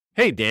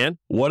Hey, Dan.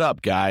 What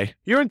up, guy?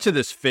 You're into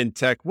this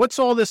fintech. What's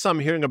all this I'm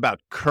hearing about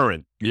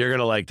Current? You're going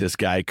to like this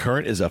guy.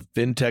 Current is a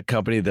fintech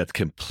company that's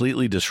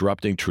completely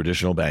disrupting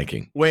traditional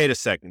banking. Wait a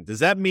second. Does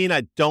that mean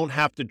I don't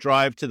have to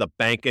drive to the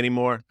bank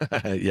anymore?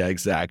 Yeah,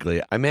 exactly.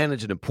 I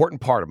manage an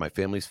important part of my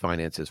family's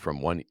finances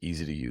from one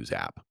easy-to-use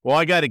app. Well,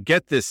 I got to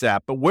get this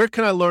app, but where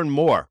can I learn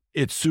more?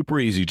 It's super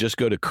easy. Just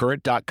go to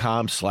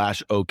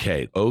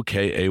current.com/OK,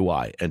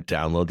 OKAY, and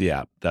download the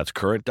app. That's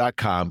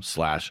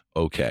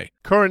current.com/OK.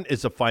 Current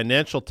is a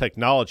financial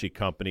technology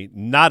company,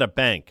 not a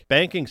bank.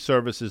 Banking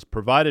services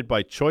provided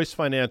by Choice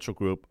Financial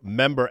Group,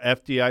 member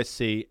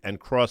FDIC, and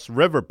Cross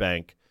River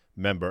Bank,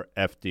 member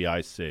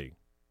FDIC.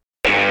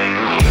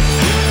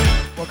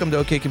 Welcome to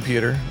OK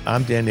Computer.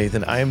 I'm Dan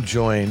Nathan. I am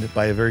joined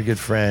by a very good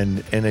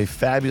friend and a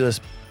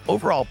fabulous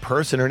overall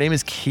person. Her name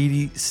is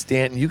Katie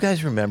Stanton. You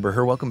guys remember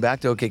her. Welcome back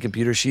to OK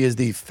Computer. She is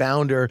the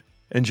founder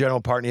and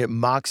general partner at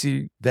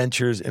Moxie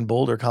Ventures in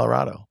Boulder,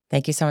 Colorado.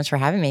 Thank you so much for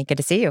having me. Good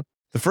to see you.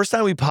 The first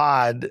time we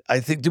pod, I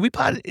think, did we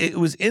pod? It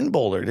was in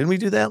Boulder. Didn't we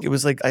do that? It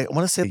was like, I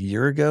want to say a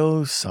year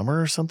ago,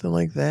 summer or something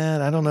like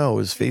that. I don't know. It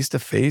was face to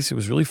face. It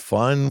was really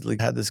fun. Like,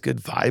 had this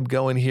good vibe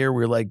going here.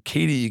 We were like,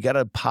 Katie, you got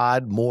to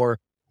pod more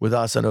with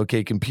us on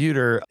OK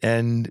Computer.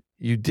 And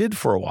you did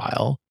for a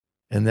while.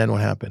 And then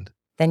what happened?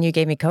 Then you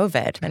gave me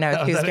COVID, and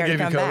I was too scared to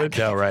come back.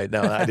 No, right.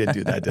 No, I didn't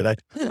do that, did I?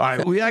 All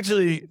right.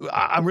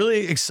 I'm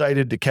really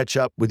excited to catch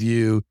up with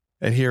you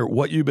and hear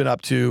what you've been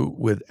up to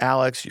with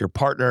Alex, your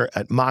partner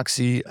at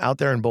Moxie out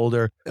there in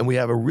Boulder. And we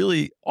have a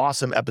really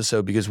awesome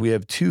episode because we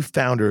have two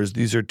founders.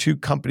 These are two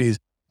companies,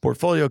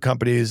 portfolio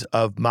companies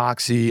of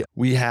Moxie.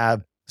 We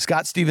have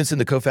Scott Stevenson,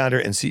 the co-founder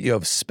and CEO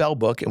of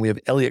Spellbook, and we have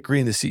Elliott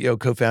Green, the CEO,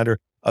 co-founder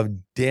of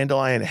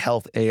Dandelion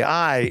Health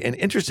AI. And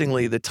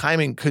interestingly, the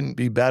timing couldn't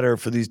be better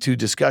for these two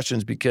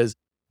discussions because,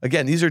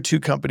 again, these are two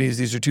companies,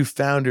 these are two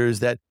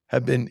founders that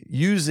have been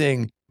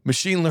using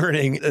machine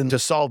learning and to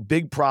solve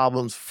big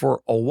problems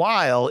for a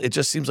while. It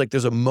just seems like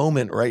there's a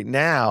moment right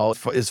now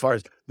as far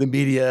as the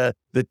media,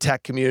 the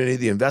tech community,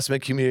 the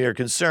investment community are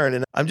concerned.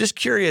 And I'm just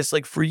curious,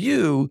 like for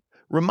you,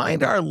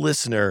 remind our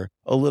listener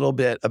a little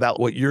bit about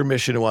what your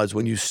mission was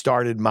when you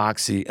started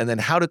Moxie, and then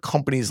how do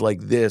companies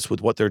like this,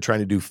 with what they're trying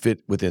to do,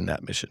 fit within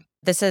that mission?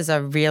 This is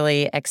a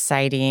really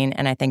exciting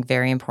and I think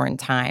very important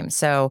time.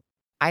 So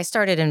I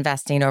started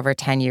investing over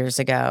 10 years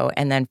ago,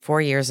 and then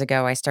 4 years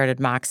ago, I started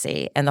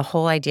Moxie. And the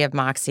whole idea of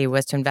Moxie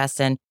was to invest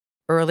in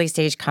early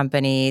stage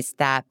companies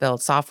that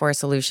build software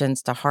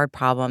solutions to hard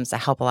problems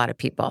that help a lot of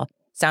people.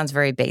 Sounds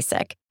very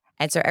basic.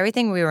 And so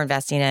everything we were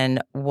investing in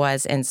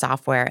was in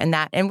software,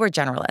 and we're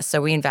generalists.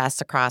 So we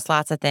invest across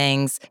lots of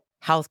things: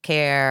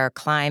 healthcare,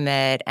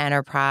 climate,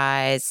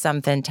 enterprise,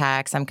 some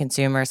fintech, some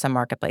consumer, some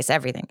marketplace,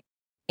 everything.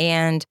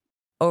 And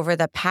over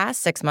the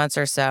past 6 months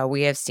or so,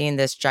 we have seen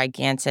this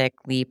gigantic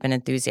leap in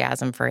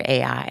enthusiasm for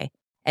AI.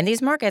 And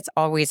these markets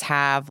always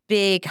have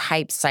big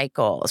hype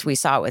cycles. We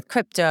saw it with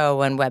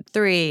crypto and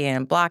Web3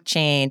 and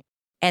blockchain.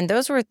 And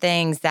those were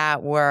things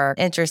that were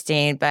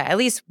interesting, but at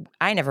least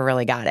I never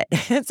really got it.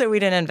 So we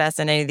didn't invest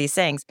in any of these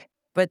things.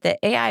 But the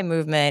AI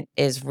movement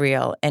is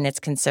real and it's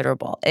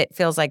considerable. It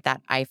feels like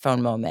that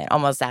iPhone moment,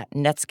 almost that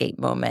Netscape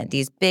moment,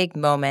 these big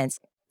moments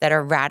that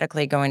are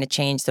radically going to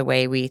change the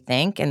way we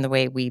think and the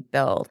way we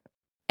build.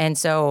 And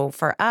so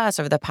for us,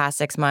 over the past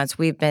 6 months,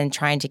 we've been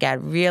trying to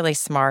get really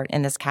smart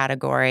in this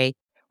category.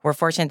 We're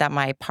fortunate that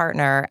my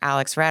partner,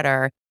 Alex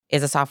Redder,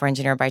 is a software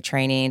engineer by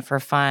training. For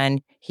fun,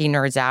 he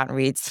nerds out and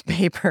reads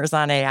papers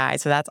on AI.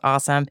 So that's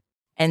awesome.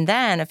 And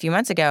then a few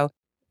months ago,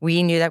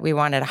 we knew that we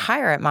wanted to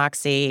hire at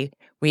Moxie.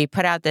 We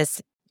put out this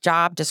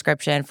job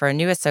description for a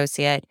new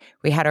associate.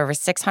 We had over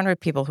 600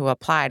 people who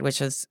applied,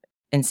 which was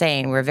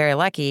insane. We were very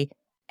lucky.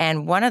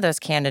 And one of those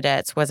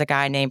candidates was a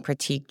guy named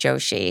Pratik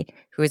Joshi,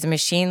 who is a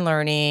machine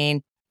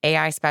learning,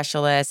 AI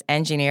specialist,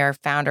 engineer,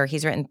 founder.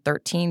 He's written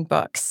 13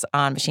 books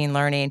on machine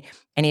learning,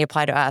 and he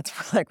applied to us.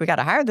 We're like, we got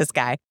to hire this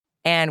guy.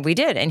 And we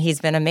did, and he's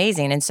been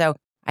amazing. And so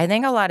I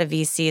think a lot of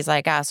VCs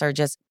like us are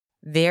just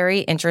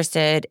very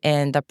interested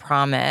in the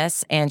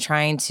promise and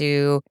trying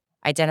to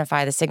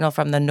identify the signal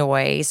from the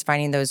noise,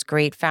 finding those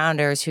great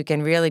founders who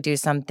can really do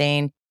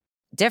something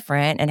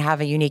different and have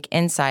a unique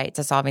insight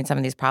to solving some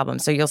of these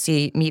problems. So you'll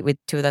meet with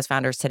two of those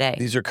founders today.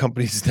 These are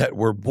companies that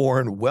were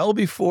born well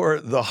before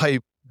the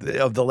hype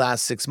of the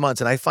last 6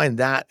 months. And I find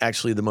that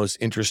actually the most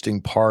interesting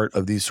part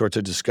of these sorts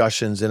of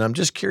discussions. And I'm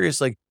just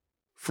curious, like,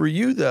 for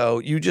you, though,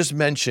 you just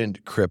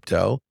mentioned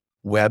crypto,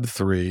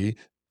 Web3,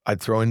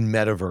 I'd throw in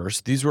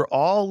metaverse. These were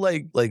all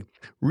like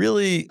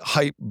really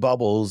hype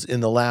bubbles in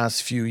the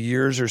last few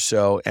years or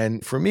so.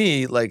 And for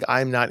me, like,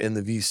 I'm not in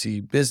the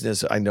VC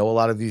business. I know a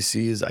lot of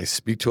VCs. I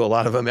speak to a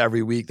lot of them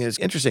every week. And it's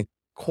interesting.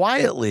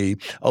 Quietly,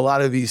 a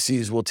lot of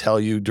VCs will tell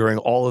you during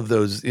all of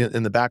those,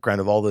 in the background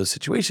of all those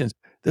situations,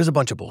 there's a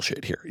bunch of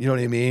bullshit here. You know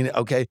what I mean?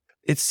 Okay.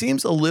 It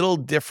seems a little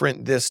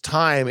different this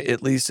time,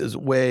 at least as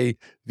way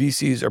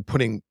VCs are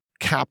putting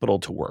capital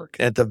to work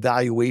at the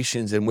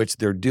valuations in which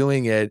they're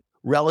doing it,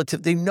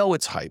 relative. They know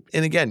it's hype.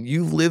 And again,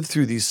 you've lived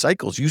through these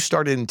cycles. You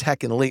started in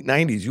tech in the late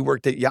 90s. You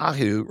worked at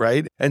Yahoo,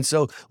 right? And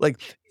so like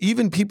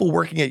even people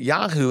working at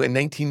Yahoo in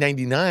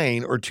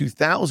 1999 or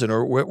 2000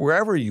 or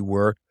wherever you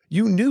were,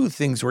 you knew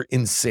things were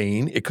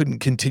insane. It couldn't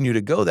continue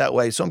to go that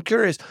way. So I'm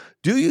curious,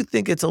 do you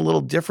think it's a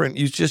little different?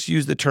 You just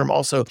used the term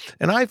also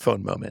an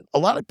iPhone moment. A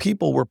lot of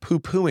people were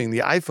poo-pooing the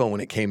iPhone when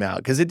it came out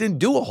because it didn't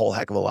do a whole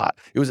heck of a lot.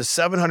 It was a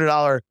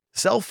 $700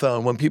 cell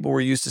phone when people were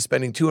used to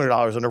spending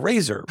 $200 on a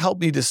razor. Help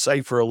me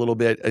decipher a little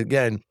bit.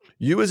 Again,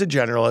 you as a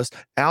generalist,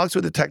 Alex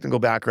with a technical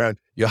background,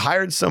 you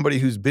hired somebody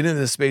who's been in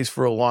this space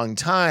for a long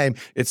time.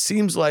 It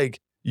seems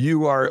like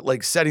you are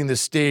like setting the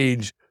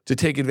stage to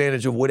take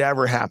advantage of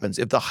whatever happens.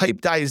 If the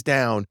hype dies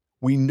down,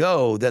 we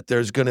know that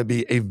there's going to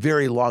be a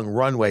very long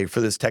runway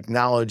for this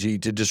technology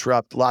to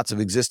disrupt lots of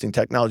existing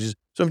technologies.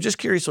 So I'm just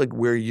curious, like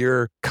where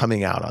you're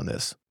coming out on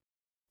this.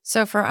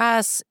 So for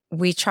us,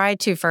 we tried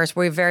to first,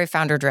 we're very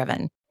founder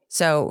driven.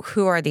 So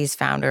who are these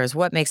founders?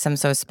 What makes them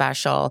so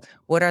special?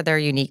 What are their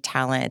unique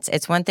talents?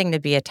 It's one thing to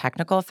be a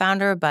technical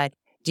founder, but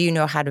do you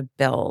know how to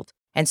build?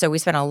 And so we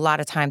spent a lot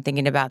of time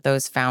thinking about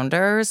those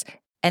founders.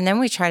 And then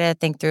we try to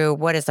think through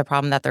what is the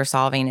problem that they're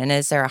solving and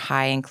is there a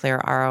high and clear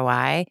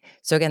ROI?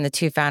 So again, the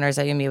two founders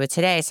that you meet with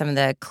today, some of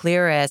the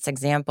clearest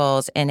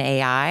examples in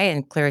AI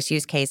and clearest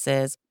use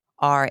cases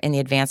are in the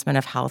advancement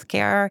of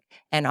healthcare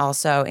and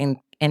also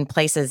in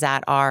places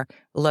that are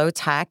low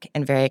tech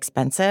and very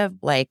expensive,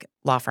 like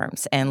law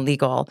firms and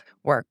legal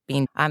work.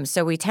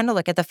 So we tend to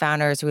look at the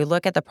founders, we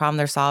look at the problem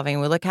they're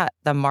solving, we look at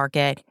the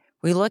market,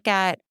 we look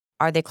at,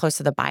 are they close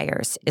to the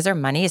buyers? Is there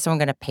money? Is someone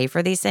going to pay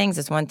for these things?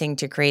 It's one thing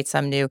to create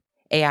some new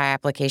AI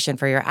application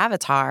for your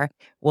avatar.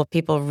 Will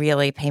people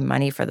really pay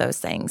money for those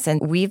things?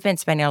 And we've been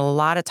spending a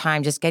lot of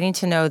time just getting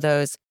to know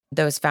those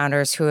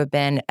founders who have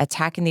been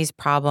attacking these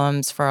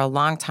problems for a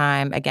long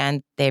time.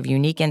 Again, they have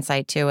unique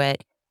insight to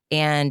it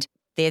and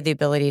they have the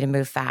ability to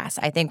move fast.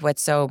 I think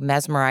what's so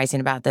mesmerizing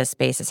about this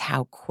space is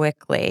how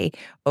quickly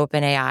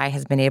OpenAI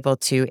has been able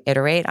to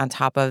iterate on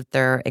top of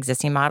their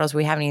existing models.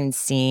 We haven't even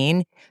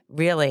seen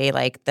really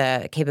like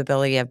the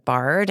capability of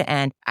Bard.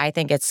 And I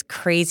think it's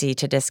crazy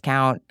to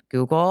discount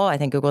Google. I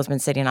think Google's been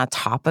sitting on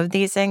top of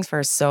these things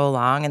for so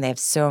long and they have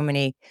so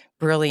many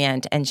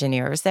brilliant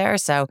engineers there.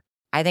 So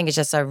I think it's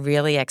just a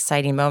really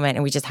exciting moment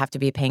and we just have to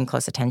be paying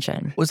close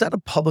attention. Was that a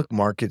public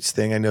markets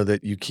thing? I know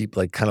that you keep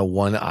like kind of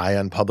one eye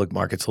on public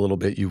markets a little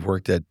bit. You've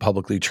worked at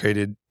publicly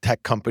traded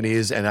tech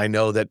companies. And I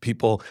know that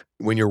people,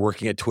 when you're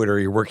working at Twitter,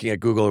 you're working at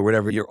Google or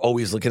whatever, you're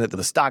always looking at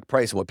the stock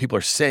price and what people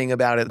are saying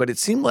about it. But it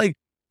seemed like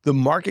the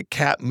market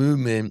cap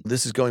movement,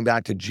 this is going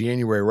back to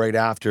January, right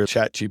after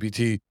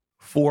ChatGPT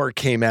 4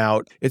 came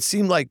out, it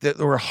seemed like that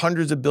there were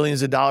hundreds of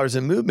billions of dollars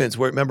in movements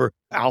where, remember,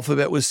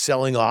 Alphabet was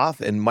selling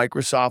off and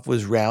Microsoft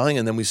was rallying,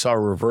 and then we saw a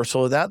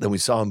reversal of that. Then we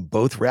saw them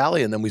both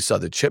rally, and then we saw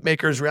the chip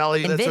makers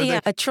rally.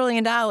 NVIDIA, $1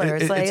 trillion.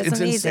 It's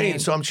amazing. Insane.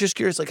 So I'm just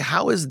curious, like,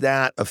 how is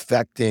that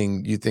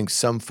affecting, you think,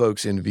 some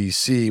folks in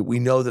VC? We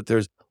know that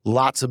there's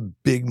lots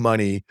of big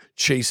money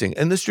chasing.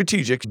 And the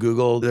strategic,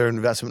 Google, their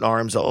investment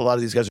arms, a lot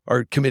of these guys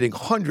are committing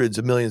hundreds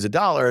of millions of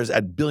dollars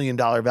at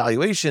billion-dollar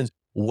valuations,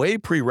 way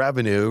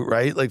pre-revenue,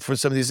 right? Like for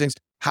some of these things,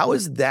 how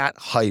is that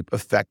hype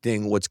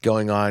affecting what's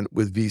going on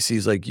with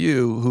VCs like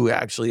you who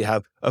actually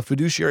have a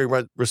fiduciary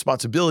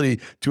responsibility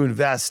to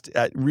invest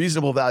at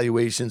reasonable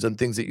valuations on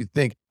things that you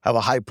think have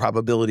a high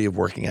probability of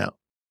working out?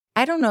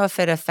 I don't know if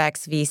it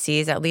affects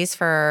VCs, at least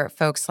for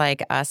folks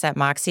like us at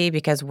Moxie,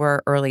 because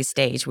we're early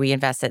stage. We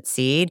invest at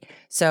seed.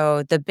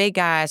 So the big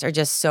guys are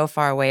just so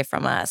far away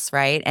from us,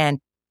 right? And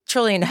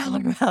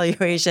trillion-dollar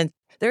valuations,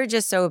 they're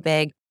just so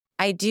big.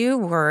 I do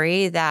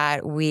worry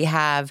that we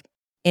have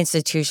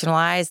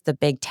institutionalized the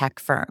big tech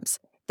firms.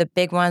 The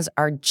big ones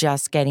are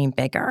just getting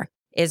bigger.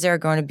 Is there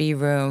going to be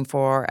room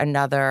for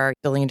another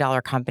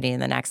billion-dollar company in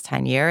the next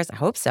 10 years? I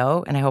hope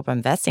so, and I hope I'm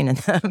investing in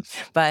them.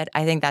 But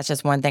I think that's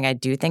just one thing I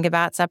do think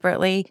about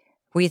separately.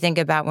 We think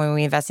about when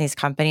we invest in these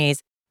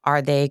companies,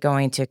 are they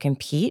going to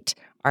compete?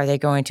 Are they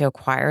going to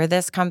acquire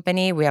this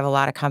company? We have a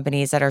lot of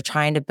companies that are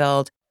trying to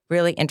build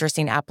really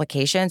interesting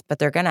applications, but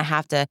they're going to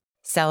have to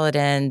sell it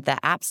in the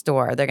App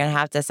Store. They're going to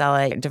have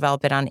to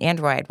develop it on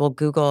Android. Will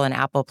Google and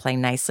Apple play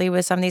nicely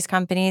with some of these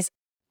companies?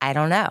 I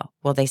don't know.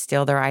 Will they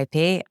steal their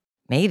IP?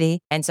 Maybe.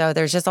 And so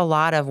there's just a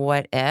lot of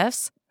what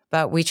ifs,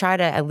 but we try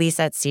to, at least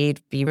at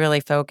seed, be really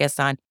focused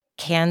on,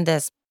 can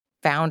these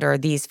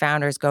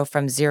founders go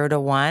from 0 to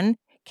 1?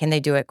 Can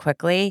they do it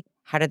quickly?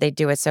 How do they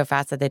do it so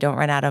fast that they don't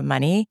run out of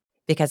money?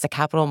 Because the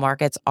capital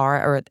markets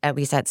are, or at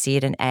least at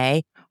seed and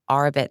A,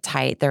 are a bit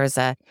tight. There's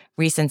a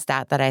recent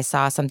stat that I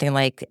saw, something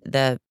like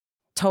the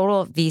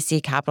total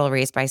VC capital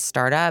raised by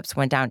startups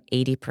went down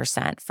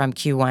 80% from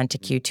Q1 to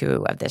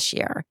Q2 of this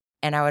year.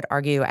 And I would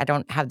argue, I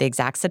don't have the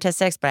exact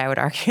statistics, but I would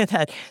argue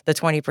that the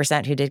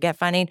 20% who did get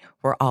funding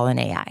were all in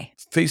AI.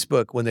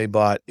 Facebook, when they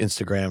bought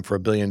Instagram for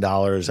 $1 billion,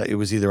 it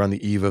was either on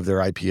the eve of their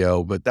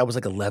IPO, but that was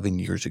like 11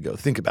 years ago.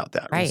 Think about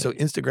that. Right. So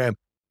Instagram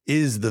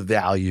is the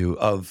value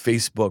of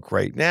Facebook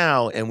right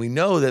now. And we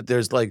know that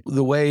there's like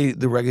the way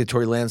the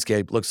regulatory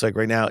landscape looks like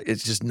right now,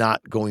 it's just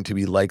not going to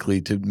be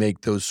likely to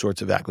make those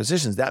sorts of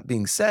acquisitions. That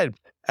being said,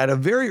 at a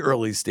very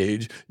early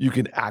stage, you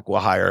can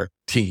acqui-hire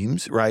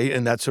teams, right?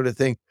 And that sort of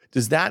thing.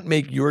 Does that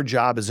make your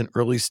job as an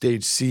early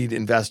stage seed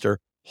investor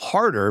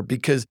harder?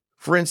 Because,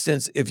 for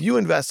instance, if you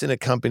invest in a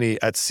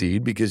company at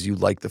seed because you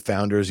like the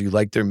founders, you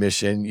like their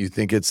mission, you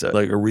think it's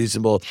like a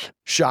reasonable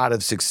shot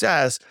of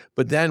success,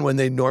 but then when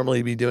they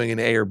normally be doing an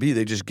A or B,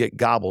 they just get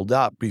gobbled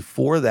up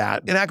before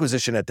that, an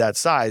acquisition at that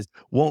size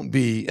won't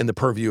be in the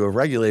purview of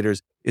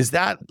regulators. Is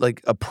that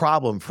like a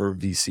problem for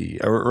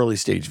VC or early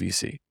stage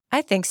VC?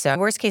 I think so.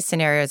 Worst case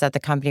scenario is that the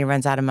company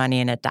runs out of money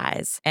and it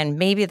dies. And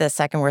maybe the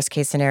second worst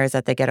case scenario is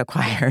that they get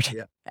acquired.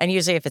 Yeah. And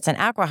usually if it's an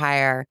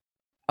acqui-hire,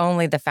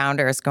 only the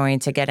founder is going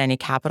to get any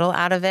capital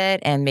out of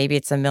it. And maybe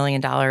it's $1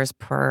 million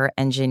per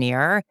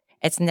engineer.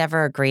 It's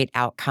never a great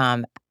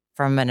outcome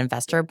from an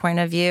investor point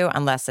of view,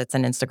 unless it's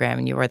an Instagram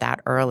and you were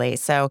that early.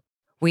 So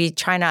we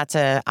try not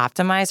to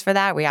optimize for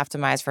that. We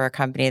optimize for a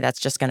company that's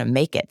just going to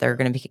make it. They're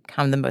going to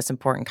become the most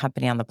important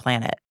company on the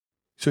planet.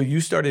 So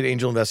you started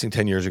angel investing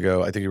 10 years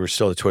ago. I think you were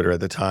still at Twitter at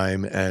the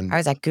time. And I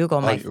was at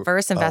Google. My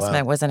first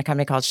investment was in a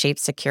company called Shape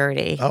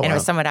Security. And it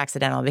was somewhat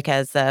accidental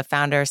because the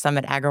founder,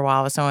 Sumit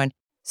Aggarwal, was someone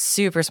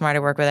super smart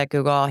to work with at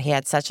Google. He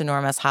had such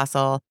enormous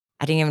hustle.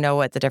 I didn't even know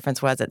what the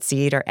difference was at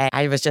seed or A.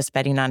 I was just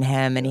betting on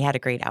him and he had a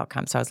great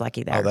outcome. So I was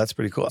lucky there. Oh, that's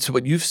pretty cool. So,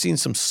 but you've seen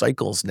some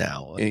cycles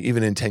now,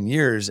 even in 10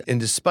 years. And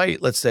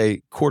despite, let's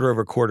say, quarter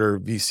over quarter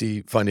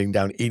VC funding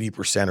down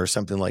 80% or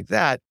something like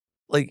that,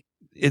 like,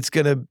 it's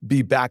going to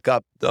be back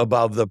up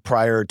above the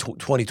prior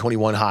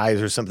 2021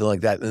 highs or something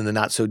like that in the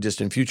not so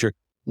distant future.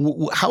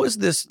 How is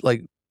this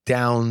like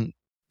down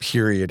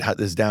period,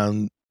 this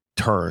down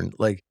turn,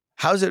 like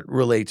how does it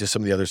relate to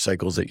some of the other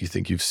cycles that you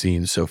think you've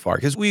seen so far?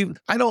 Because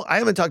I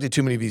haven't talked to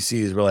too many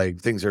VCs where like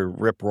things are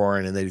rip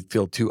roaring and they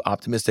feel too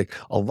optimistic.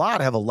 A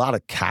lot have a lot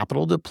of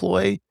capital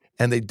deploy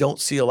and they don't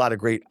see a lot of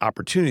great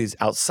opportunities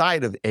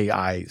outside of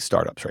AI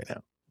startups right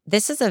now.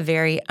 This is a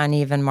very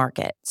uneven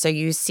market. So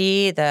you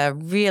see the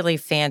really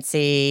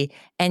fancy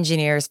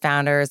engineers,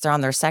 founders, they're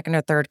on their second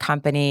or third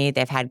company.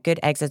 They've had good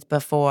exits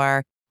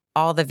before.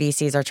 All the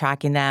VCs are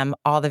tracking them.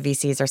 All the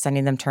VCs are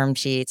sending them term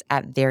sheets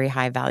at very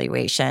high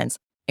valuations,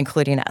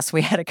 including us.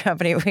 We had a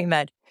company we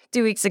met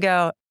 2 weeks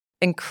ago,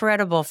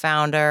 incredible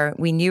founder.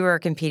 We knew we were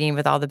competing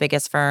with all the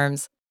biggest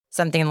firms,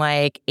 something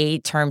like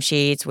 8 term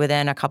sheets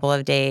within a couple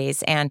of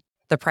days. And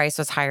the price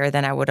was higher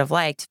than I would have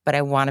liked, but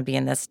I want to be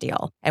in this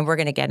deal. And we're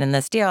going to get in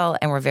this deal,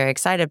 and we're very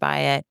excited by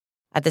it.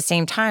 At the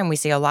same time, we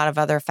see a lot of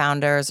other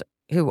founders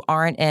who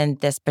aren't in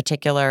this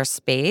particular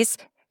space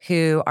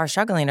who are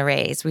struggling to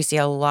raise. We see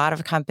a lot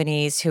of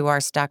companies who are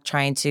stuck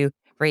trying to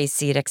raise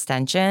seed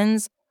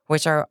extensions,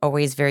 which are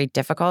always very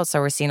difficult. So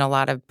we're seeing a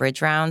lot of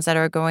bridge rounds that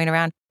are going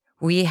around.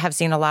 We have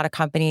seen a lot of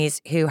companies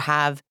who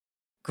have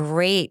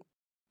great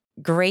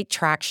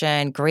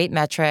traction, great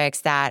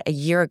metrics that a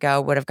year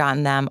ago would have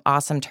gotten them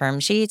awesome term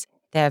sheets.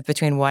 They have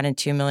between 1 and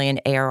 2 million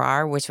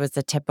ARR, which was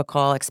the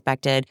typical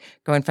expected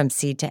going from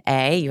seed to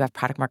A. You have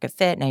product market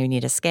fit. Now you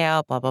need to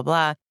scale, blah, blah,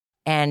 blah.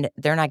 And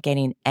they're not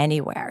getting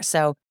anywhere.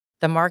 So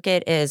the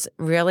market is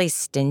really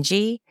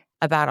stingy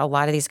about a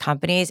lot of these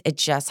companies. It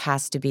just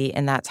has to be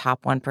in that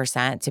top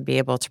 1% to be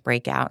able to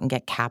break out and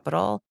get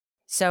capital.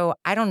 So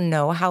I don't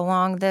know how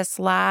long this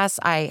lasts.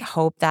 I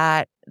hope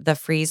that the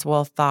freeze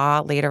will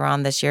thaw later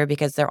on this year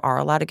because there are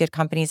a lot of good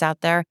companies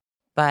out there.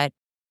 But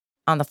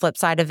on the flip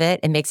side of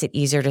it, it makes it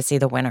easier to see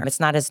the winner. It's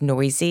not as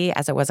noisy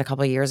as it was a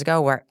couple of years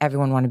ago where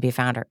everyone wanted to be a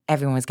founder.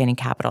 Everyone was getting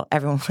capital.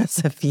 Everyone was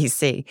a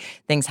VC.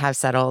 Things have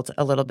settled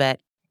a little bit.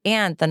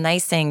 And the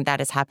nice thing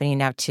that is happening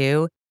now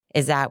too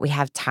is that we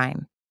have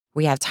time.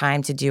 We have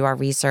time to do our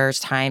research,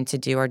 time to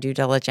do our due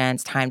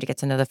diligence, time to get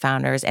to know the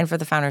founders, and for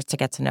the founders to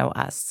get to know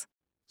us.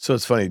 So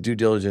it's funny, due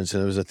diligence,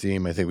 and it was a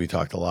theme I think we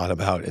talked a lot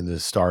about in the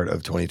start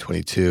of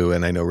 2022.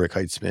 And I know Rick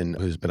Heitzman,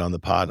 who's been on the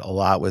pod a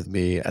lot with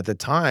me at the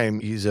time,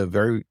 he's a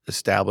very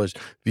established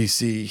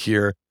VC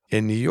here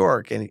in New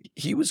York, and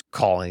he was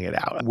calling it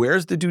out.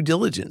 Where's the due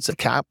diligence? The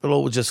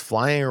capital was just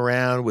flying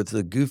around with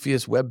the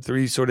goofiest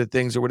Web3 sort of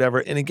things or whatever.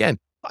 And again,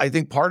 I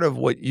think part of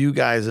what you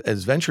guys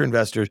as venture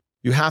investors,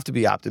 you have to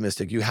be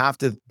optimistic. You have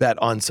to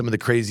bet on some of the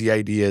crazy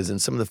ideas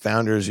and some of the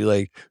founders you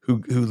like who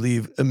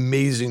leave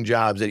amazing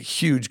jobs at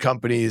huge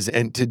companies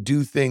and to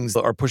do things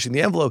that are pushing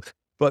the envelope.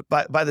 But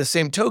by the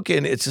same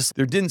token, it's just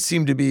there didn't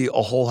seem to be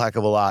a whole heck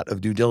of a lot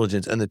of due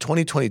diligence. And the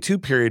 2022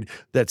 period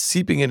that's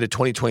seeping into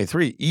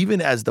 2023,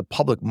 even as the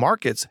public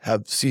markets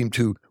have seemed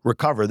to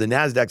recover, the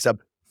NASDAQ's up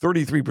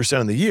 33%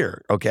 in the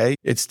year, okay?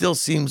 It still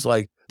seems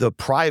like the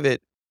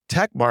private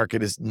tech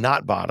market is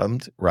not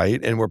bottomed, right?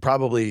 And we're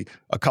probably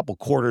a couple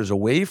quarters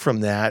away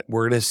from that.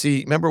 We're going to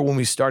see, remember when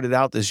we started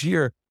out this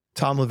year,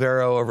 Tom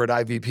Lavero over at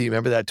IVP,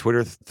 remember that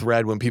Twitter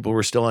thread when people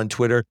were still on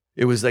Twitter?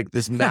 It was like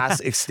this mass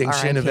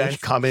extinction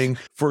event coming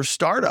for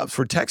startups,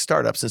 for tech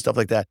startups and stuff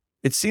like that.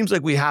 It seems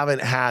like we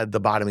haven't had the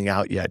bottoming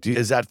out yet.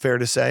 Is that fair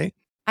to say?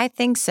 I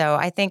think so.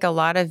 I think a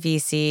lot of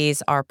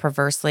VCs are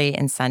perversely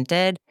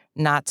incented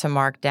not to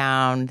mark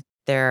down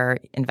their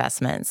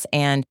investments.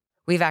 And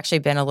we've actually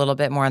been a little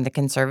bit more on the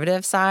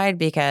conservative side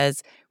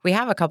because we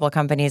have a couple of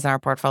companies in our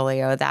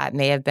portfolio that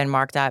may have been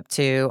marked up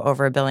to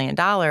over $1 billion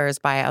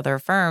by other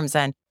firms.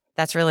 And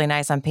that's really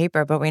nice on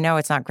paper, but we know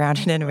it's not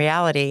grounded in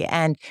reality.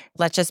 And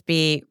let's just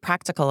be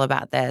practical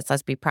about this.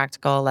 Let's be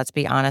practical. Let's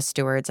be honest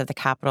stewards of the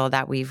capital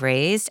that we've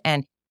raised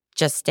and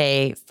just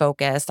stay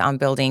focused on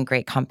building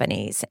great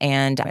companies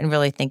and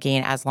really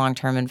thinking as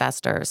long-term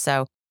investors.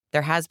 So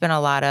there has been a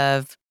lot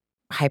of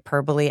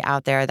hyperbole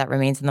out there that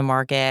remains in the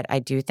market. I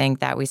do think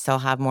that we still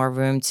have more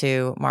room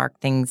to mark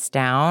things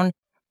down,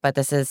 but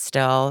this is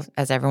still,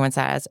 as everyone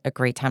says, a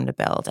great time to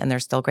build. And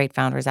there's still great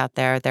founders out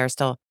there. There are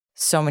still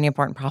so many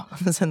important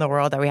problems in the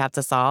world that we have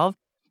to solve.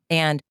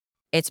 And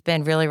it's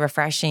been really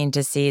refreshing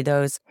to see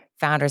those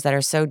founders that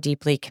are so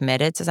deeply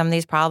committed to some of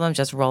these problems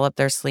just roll up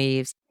their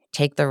sleeves,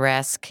 take the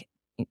risk,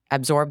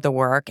 absorb the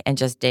work, and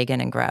just dig in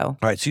and grow. All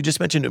right. So you just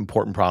mentioned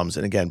important problems.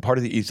 And again, part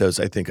of the ethos,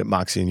 I think, at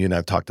Moxie, and you and I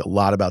have talked a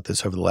lot about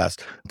this over the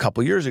last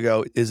couple of years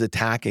ago, is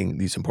attacking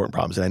these important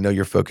problems. And I know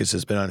your focus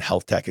has been on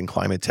health tech and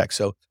climate tech.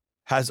 So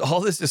has all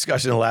this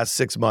discussion in the last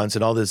 6 months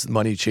and all this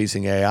money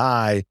chasing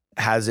AI,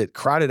 has it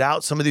crowded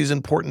out some of these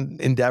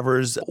important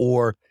endeavors?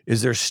 Or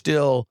is there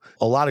still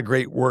a lot of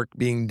great work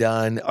being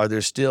done? Are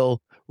there still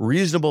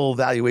reasonable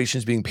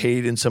valuations being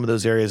paid in some of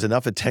those areas,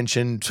 enough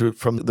attention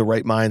from the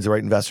right minds, the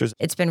right investors?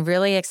 It's been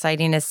really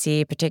exciting to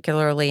see,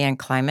 particularly in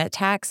climate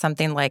tech,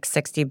 something like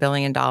 $60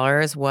 billion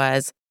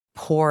was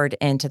poured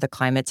into the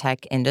climate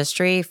tech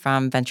industry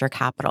from venture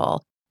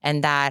capital.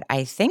 And that,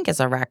 I think, is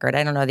a record.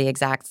 I don't know the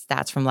exact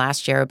stats from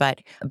last year, but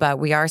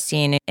we are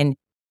seeing an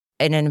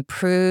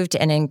improved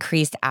and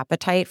increased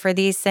appetite for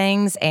these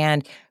things.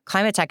 And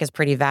climate tech is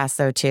pretty vast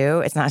though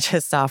too. It's not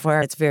just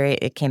software.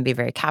 It can be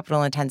very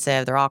capital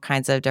intensive. There are all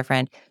kinds of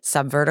different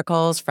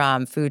subverticals,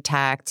 from food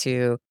tech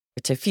to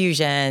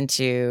fusion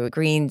to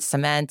green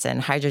cement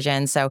and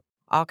hydrogen. So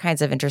all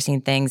kinds of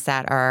interesting things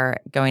that are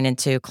going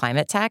into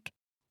climate tech.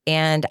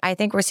 And I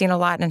think we're seeing a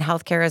lot in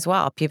healthcare as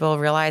well. People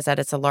realize that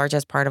it's the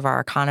largest part of our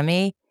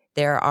economy.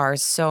 There are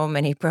so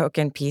many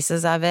broken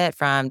pieces of it,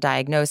 from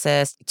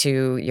diagnosis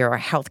to your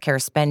healthcare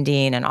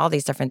spending and all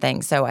these different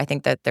things. So I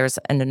think that there's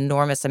an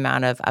enormous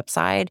amount of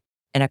upside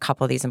in a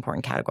couple of these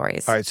important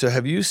categories. All right. So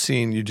have you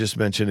seen, you just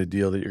mentioned a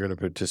deal that you're going to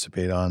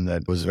participate on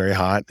that was very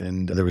hot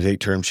and there was 8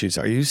 term sheets.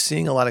 Are you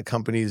seeing a lot of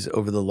companies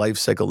over the life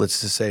cycle,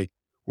 let's just say,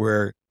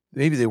 where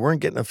maybe they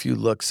weren't getting a few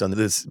looks on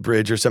this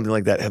bridge or something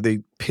like that? Have they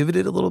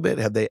pivoted a little bit?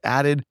 Have they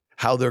added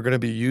how they're going to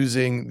be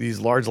using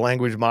these large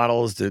language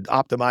models to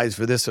optimize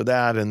for this or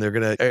that? And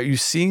are you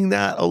seeing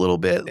that a little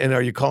bit? And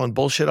are you calling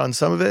bullshit on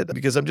some of it?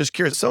 Because I'm just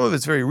curious, some of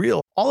it's very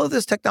real. All of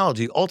this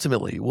technology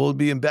ultimately will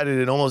be embedded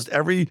in almost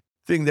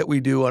everything that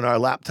we do on our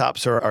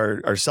laptops or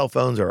our cell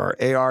phones or our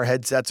AR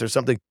headsets or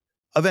something.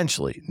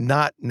 Eventually,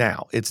 not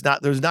now.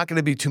 There's not going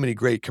to be too many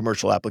great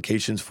commercial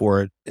applications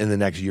for it in the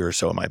next year or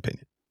so, in my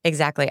opinion.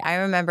 Exactly. I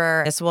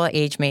remember, this will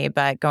age me,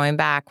 but going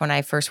back when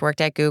I first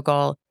worked at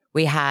Google,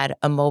 we had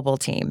a mobile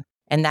team.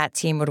 And that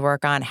team would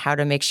work on how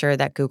to make sure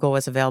that Google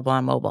was available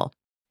on mobile.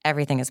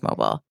 Everything is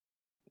mobile.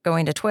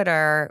 Going to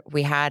Twitter,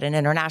 we had an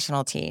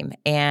international team,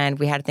 and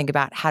we had to think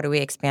about, how do we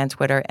expand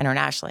Twitter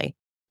internationally?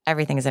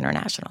 Everything is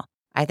international.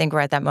 I think we're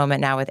at that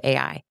moment now with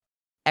AI.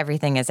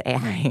 Everything is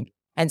AI.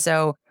 And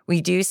so we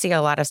do see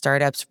a lot of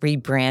startups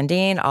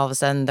rebranding. All of a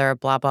sudden, they're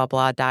blah, blah,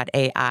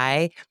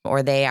 blah.ai,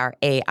 or they are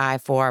AI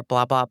for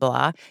blah, blah,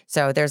 blah.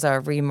 So there's a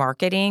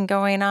remarketing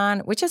going on,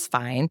 which is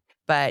fine,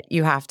 but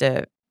you have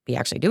to be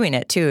actually doing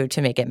it too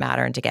to make it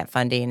matter and to get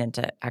funding and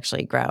to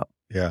actually grow.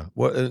 Yeah.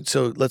 Well,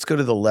 so let's go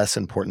to the less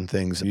important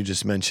things. You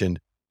just mentioned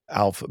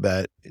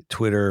Alphabet,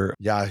 Twitter,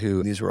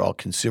 Yahoo. These were all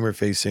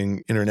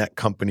consumer-facing internet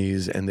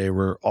companies, and they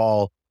were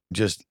all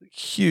just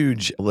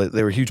huge.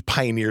 They were huge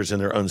pioneers in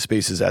their own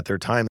spaces at their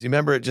time. Do you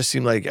remember, it just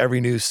seemed like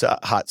every new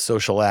hot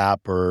social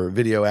app or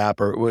video app,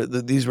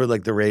 these were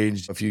like the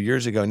rage a few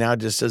years ago. Now it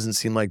just doesn't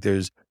seem like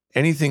there's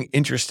anything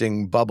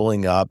interesting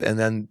bubbling up. And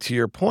then to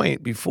your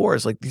point before,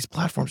 it's like these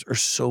platforms are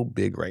so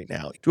big right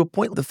now. To a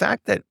point, the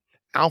fact that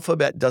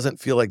Alphabet doesn't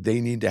feel like they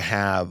need to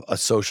have a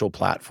social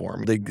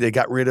platform. They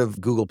got rid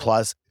of Google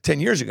Plus 10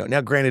 years ago.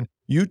 Now, granted,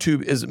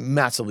 YouTube is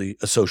massively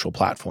a social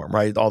platform,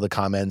 right? All the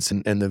comments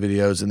and the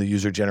videos and the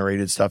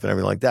user-generated stuff and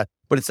everything like that.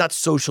 But it's not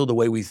social the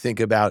way we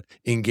think about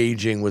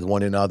engaging with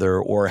one another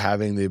or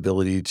having the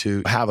ability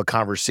to have a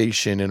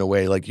conversation in a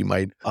way like you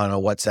might on a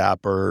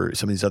WhatsApp or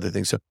some of these other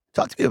things. So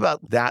talk to me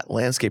about that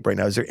landscape right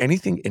now. Is there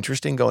anything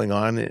interesting going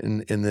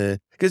on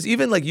because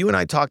even like you and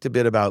I talked a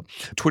bit about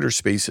Twitter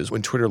Spaces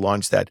when Twitter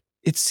launched that.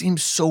 It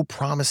seems so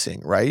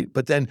promising, right?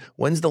 But then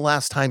when's the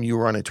last time you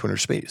were on a Twitter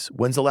Space?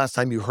 When's the last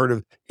time you heard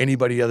of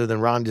anybody other than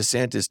Ron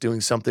DeSantis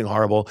doing something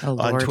horrible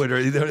on Twitter?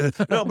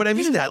 No, but I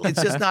mean that.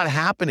 It's just not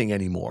happening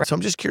anymore. So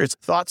I'm just curious,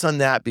 thoughts on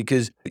that,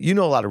 because you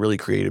know a lot of really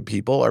creative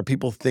people. Are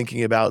people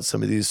thinking about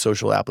some of these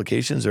social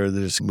applications, or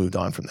they just moved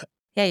on from that?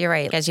 Yeah, you're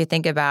right. As you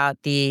think about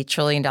the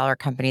trillion-dollar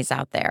companies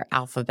out there,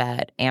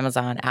 Alphabet,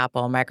 Amazon,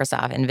 Apple,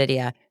 Microsoft,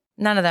 NVIDIA,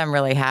 none of them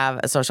really have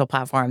a social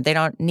platform. They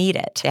don't need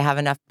it. They have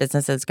enough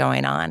businesses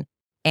going on.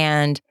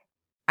 And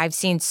I've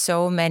seen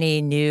so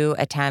many new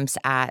attempts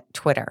at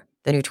Twitter,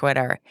 the new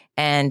Twitter,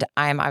 and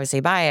I'm obviously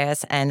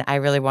biased and I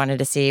really wanted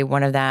to see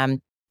one of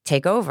them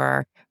take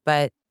over,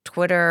 but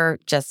Twitter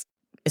just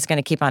is going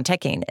to keep on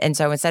ticking. And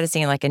so instead of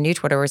seeing like a new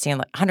Twitter, we're seeing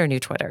like 100 new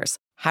Twitters.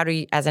 How do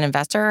you, as an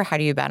investor, how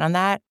do you bet on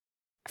that?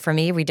 For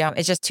me, we don't.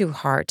 It's just too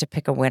hard to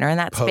pick a winner in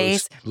that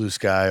space. Blue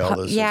Sky, all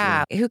those.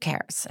 Yeah, who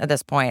cares at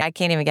this point? I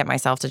can't even get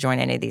myself to join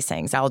any of these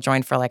things. I'll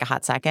join for like a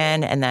hot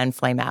second and then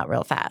flame out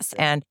real fast.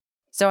 And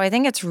so I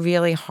think it's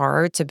really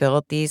hard to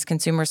build these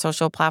consumer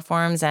social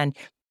platforms. And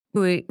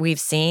we've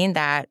seen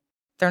that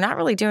they're not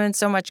really doing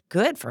so much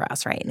good for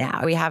us right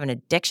now. We have an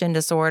addiction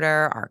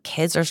disorder. Our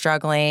kids are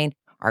struggling.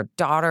 Our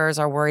daughters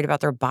are worried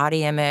about their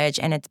body image,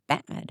 and it's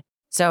bad.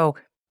 So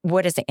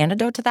what is the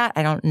antidote to that?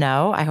 I don't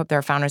know. I hope there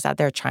are founders out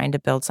there trying to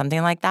build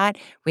something like that.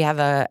 We have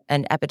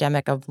an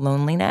epidemic of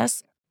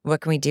loneliness.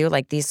 What can we do?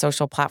 Like, these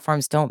social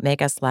platforms don't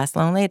make us less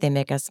lonely. They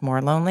make us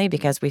more lonely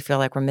because we feel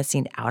like we're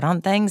missing out on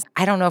things.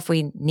 I don't know if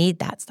we need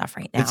that stuff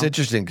right now. It's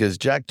interesting because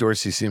Jack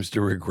Dorsey seems to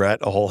regret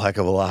a whole heck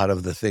of a lot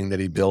of the thing that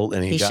he built.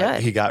 And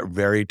he got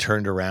very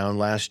turned around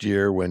last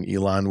year when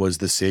Elon was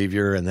the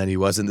savior and then he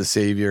wasn't the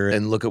savior.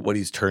 And look at what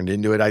he's turned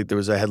into it. There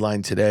was a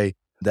headline today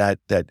that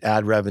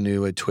ad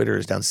revenue at Twitter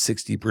is down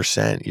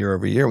 60% year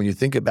over year. When you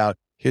think about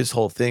his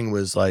whole thing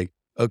was like,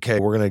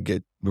 okay, we're going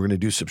to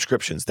do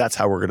subscriptions. That's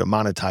how we're going to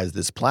monetize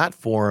this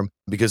platform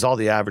because all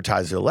the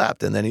advertisers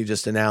left. And then he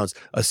just announced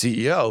a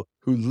CEO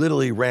who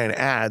literally ran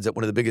ads at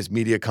one of the biggest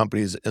media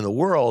companies in the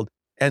world.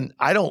 And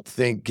I don't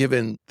think,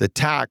 given the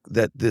tack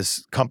that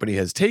this company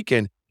has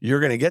taken, you're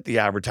going to get the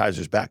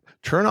advertisers back.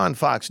 Turn on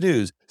Fox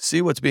News,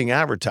 see what's being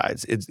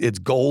advertised. It's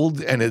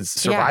gold and it's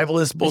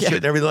survivalist bullshit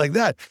and everything like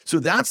that. So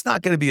that's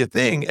not going to be a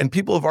thing. And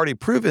people have already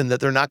proven that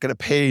they're not going to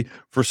pay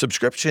for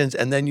subscriptions.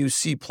 And then you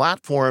see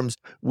platforms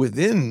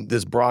within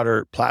this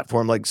broader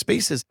platform like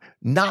Spaces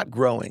not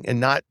growing and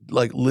not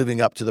like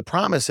living up to the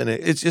promise. And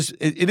it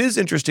is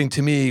interesting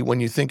to me when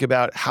you think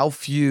about how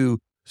few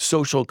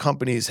social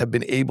companies have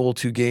been able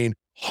to gain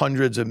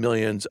hundreds of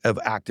millions of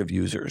active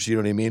users. You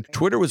know what I mean?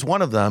 Twitter was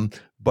one of them,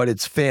 but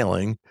it's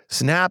failing.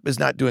 Snap is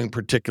not doing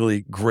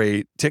particularly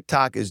great.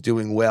 TikTok is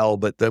doing well,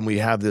 but then we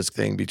have this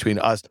thing between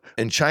us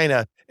and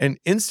China. And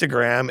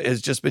Instagram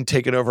has just been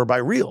taken over by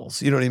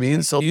Reels. You know what I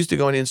mean? So you used to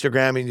go on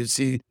Instagram and you'd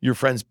see your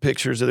friends'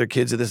 pictures of their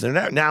kids and this and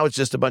that. Now it's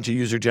just a bunch of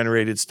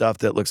user-generated stuff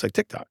that looks like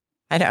TikTok.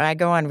 I know. I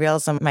go on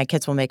Reels and my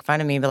kids will make fun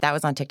of me, but that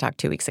was on TikTok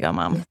 2 weeks ago,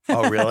 Mom.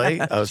 Oh, really?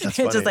 Oh, that's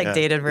funny. Just like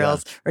dated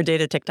Reels or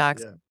dated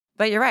TikToks. Yeah.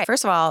 But you're right.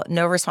 First of all,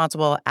 no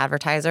responsible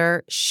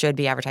advertiser should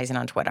be advertising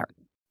on Twitter.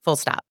 Full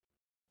stop.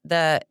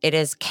 It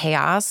is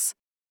chaos.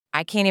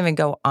 I can't even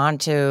go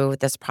onto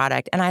this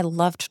product. And I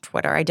loved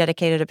Twitter. I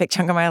dedicated a big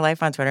chunk of my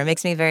life on Twitter. It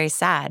makes me very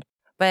sad.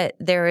 But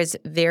there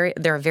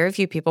are very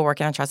few people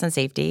working on trust and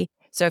safety.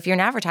 So if you're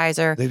an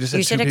advertiser, they just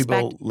you should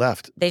expect people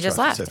left. They just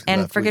left,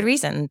 and for good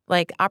reason.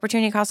 Like,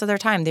 opportunity cost of their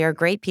time. They are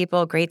great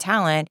people, great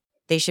talent.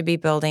 They should be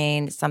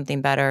building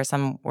something better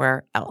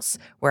somewhere else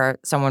where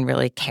someone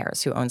really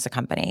cares who owns the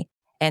company.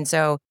 And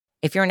so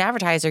if you're an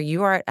advertiser,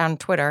 you are on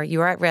Twitter,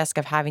 you are at risk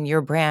of having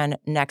your brand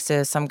next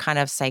to some kind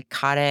of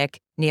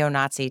psychotic,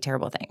 neo-Nazi,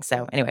 terrible thing.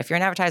 So anyway, if you're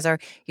an advertiser,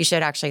 you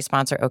should actually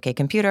sponsor OK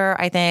Computer,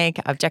 I think,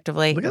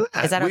 objectively. Look at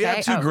that. Is that we okay?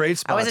 have two great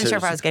sponsors. I wasn't sure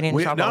if I was getting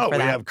in trouble for that. No,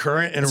 we have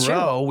Current and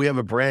Row. We have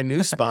a brand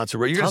new sponsor.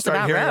 You're going to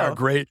start hearing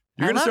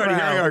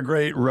our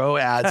great Row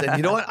ads. And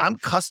you know what? I'm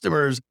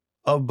customers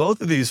of both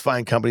of these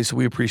fine companies, so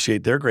we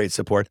appreciate their great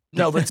support.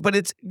 No, but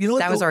it's, you know,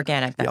 that was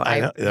organic, though.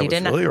 You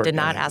did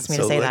not ask me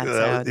to say that,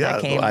 so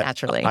that came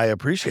naturally. I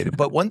appreciate it.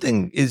 But one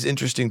thing is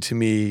interesting to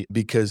me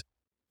because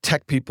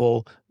tech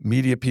people,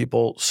 media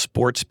people,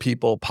 sports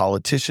people,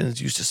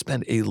 politicians used to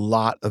spend a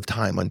lot of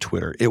time on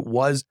Twitter.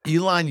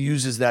 Elon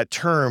uses that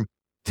term,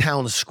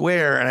 town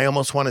square, and I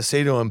almost want to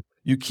say to him,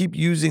 you keep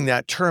using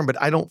that term, but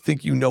I don't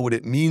think you know what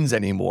it means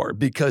anymore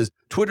because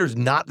Twitter's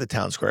not the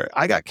town square.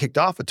 I got kicked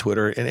off of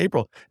Twitter in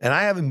April, and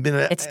I haven't been.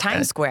 It's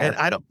Times Square. And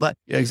I don't. But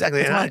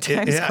exactly. It's not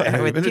Times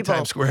Square with people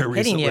Times Square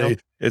hitting recently. you.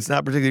 It's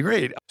not particularly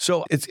great.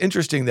 So it's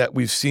interesting that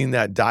we've seen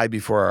that die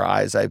before our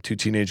eyes. I have two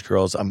teenage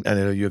girls, and I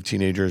know you have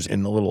teenagers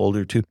and a little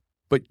older too.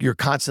 But you're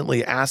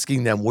constantly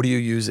asking them, what are you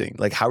using?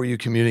 Like, how are you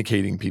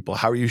communicating people?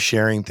 How are you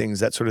sharing things?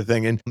 That sort of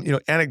thing. And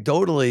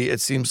anecdotally,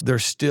 it seems they're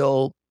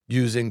still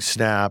using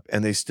Snap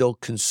and they still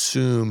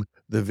consume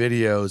the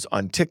videos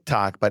on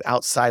TikTok. But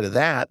outside of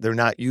that, they're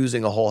not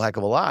using a whole heck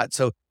of a lot.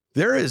 So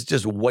there is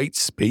just white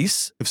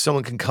space if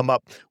someone can come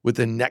up with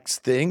the next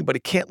thing, but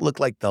it can't look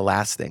like the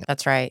last thing.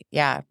 That's right.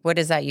 Yeah. What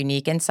is that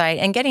unique insight?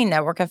 And getting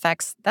network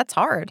effects, that's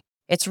hard.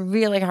 It's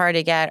really hard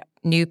to get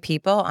new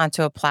people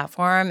onto a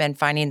platform and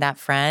finding that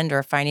friend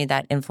or finding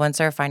that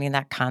influencer, finding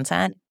that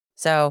content.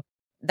 So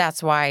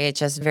that's why it's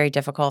just very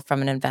difficult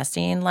from an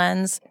investing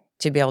lens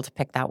to be able to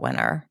pick that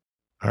winner.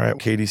 All right,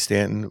 Katie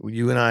Stanton,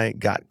 you and I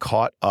got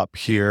caught up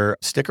here.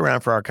 Stick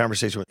around for our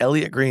conversation with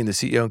Elliott Green, the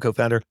CEO and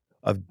co-founder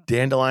of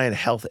Dandelion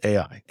Health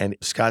AI, and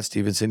Scott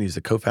Stevenson, he's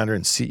the co-founder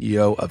and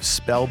CEO of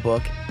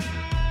Spellbook.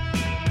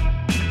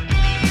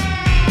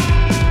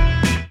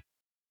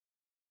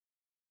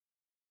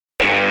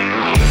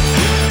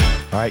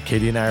 All right,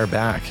 Katie and I are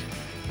back.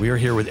 We are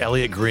here with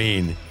Elliott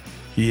Green.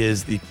 He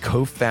is the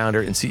co-founder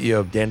and CEO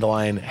of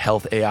Dandelion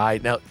Health AI.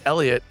 Now,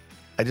 Elliott,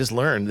 I just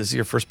learned this is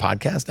your first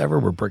podcast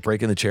ever. We're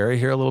breaking the cherry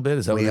here a little bit.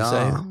 Is that what you're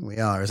saying? We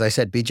are. As I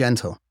said, be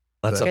gentle.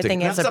 Good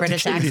thing it's a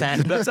British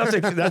accent. That's up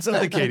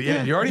to Katie.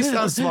 Yeah, you already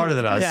sound smarter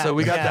than us, so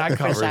we got that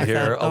covered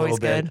here a little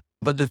bit. Good.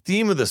 But the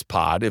theme of this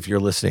pod, if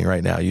you're listening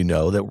right now, you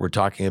know that we're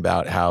talking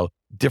about how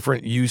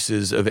different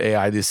uses of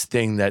AI, this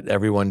thing that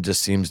everyone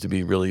just seems to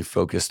be really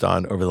focused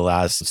on over the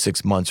last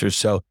 6 months or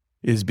so,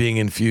 is being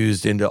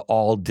infused into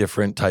all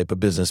different type of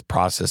business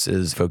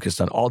processes,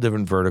 focused on all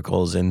different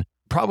verticals. And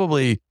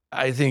probably,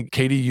 I think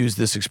Katie used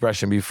this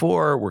expression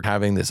before, we're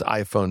having this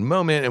iPhone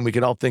moment, and we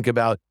can all think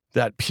about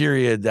that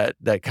period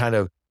that kind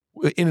of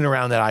in and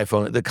around that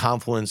iPhone, the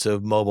confluence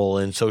of mobile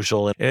and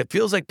social. And it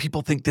feels like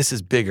people think this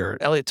is bigger.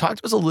 Elliott, talk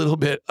to us a little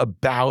bit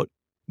about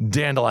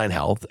Dandelion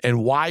Health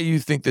and why you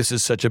think this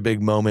is such a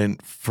big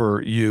moment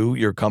for you,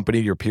 your company,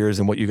 your peers,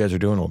 and what you guys are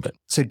doing a little bit.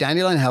 So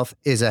Dandelion Health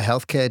is a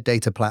healthcare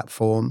data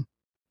platform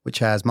which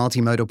has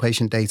multimodal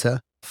patient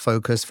data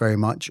focused very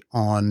much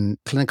on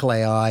clinical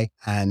AI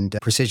and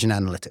precision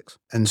analytics.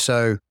 And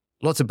so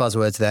lots of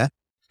buzzwords there.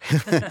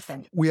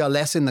 We are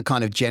less in the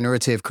kind of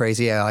generative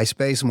crazy AI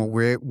space. And what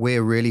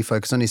we're really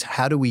focused on is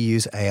how do we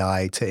use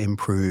AI to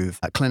improve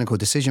clinical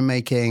decision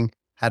making?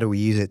 How do we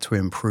use it to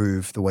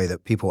improve the way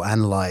that people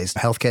analyze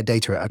healthcare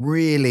data at a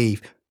really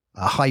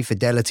high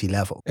fidelity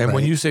level? And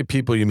when you say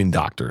people, you mean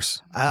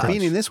doctors? I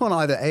mean, in this one,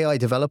 either AI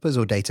developers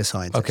or data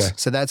scientists. Okay.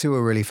 So that's who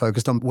we're really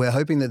focused on. We're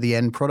hoping that the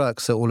end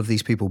products that all of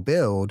these people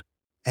build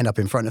end up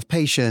in front of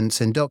patients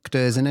and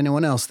doctors and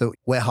anyone else that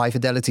where high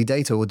fidelity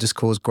data will just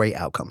cause great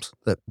outcomes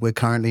that we're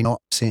currently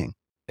not seeing.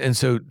 And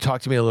so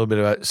talk to me a little bit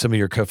about some of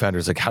your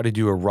co-founders. Like, how did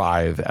you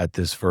arrive at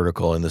this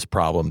vertical and this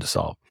problem to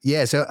solve?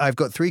 Yeah, so I've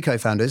got 3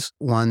 co-founders.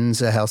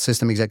 One's a health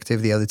system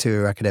executive. The other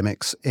 2 are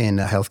academics in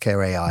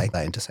healthcare AI,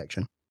 that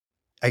intersection.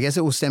 I guess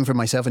it will stem from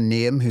myself and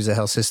Niam, who's a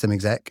health system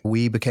exec.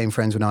 We became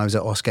friends when I was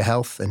at Oscar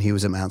Health and he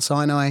was at Mount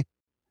Sinai.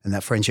 And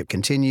that friendship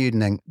continued.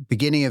 And then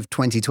beginning of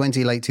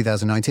 2020, late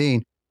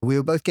 2019, we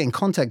were both getting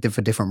contacted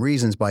for different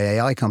reasons by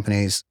AI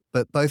companies,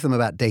 but both of them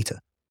about data.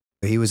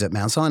 He was at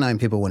Mount Sinai and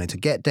people wanted to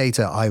get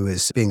data. I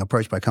was being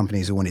approached by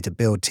companies who wanted to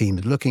build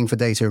teams looking for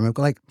data. And we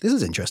were like, this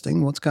is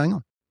interesting. What's going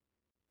on?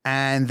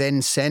 And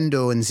then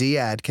Sendor and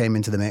Ziad came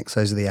into the mix.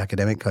 Those are the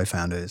academic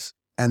co-founders.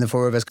 And the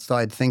 4 of us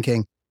started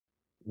thinking,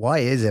 why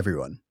is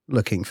everyone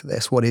looking for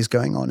this? What is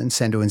going on? And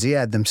Sendor and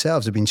Ziad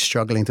themselves have been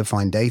struggling to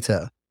find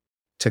data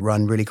to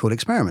run really cool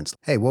experiments.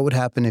 Hey, what would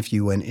happen if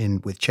you went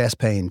in with chest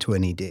pain to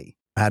an ED?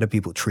 How do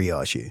people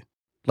triage you?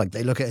 Like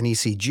they look at an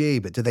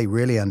ECG, but do they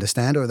really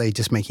understand or are they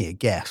just making a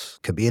guess?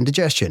 Could be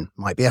indigestion,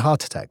 might be a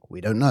heart attack. We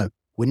don't know.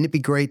 Wouldn't it be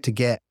great to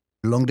get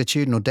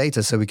longitudinal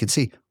data so we could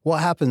see what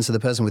happens to the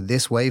person with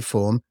this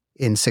waveform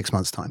in 6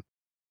 months' time?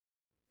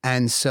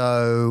 And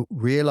so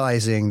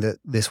realizing that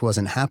this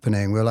wasn't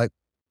happening, we were like,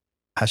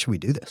 how should we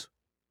do this?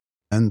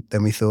 And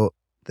then we thought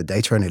the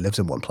data only lives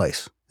in one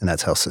place, and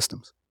that's health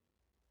systems.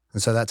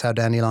 And so that's how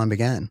Dandelion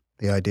began.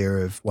 The idea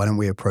of why don't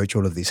we approach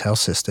all of these health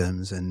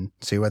systems and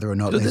see whether or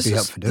not they'd be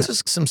up for doing it. This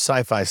is some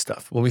sci-fi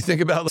stuff. When we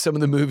think about some of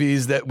the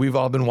movies that we've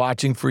all been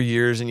watching for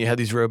years and you have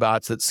these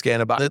robots that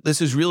scan about, this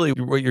is really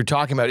what you're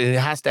talking about. And it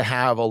has to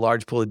have a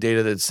large pool of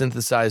data that's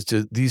synthesized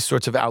to these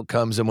sorts of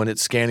outcomes and when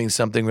it's scanning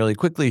something really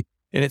quickly.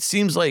 And it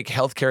seems like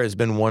healthcare has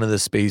been one of the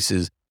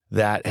spaces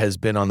that has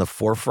been on the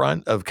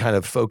forefront of kind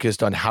of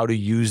focused on how to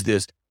use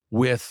this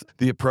with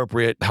the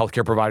appropriate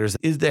healthcare providers.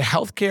 Is the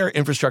healthcare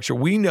infrastructure,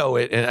 we know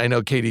it, and I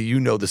know, Katie,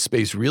 you know the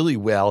space really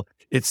well.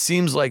 It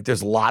seems like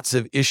there's lots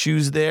of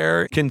issues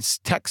there. Can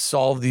tech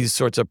solve these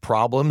sorts of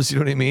problems? You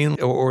know what I mean?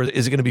 Or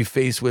is it going to be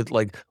faced with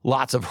like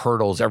lots of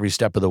hurdles every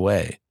step of the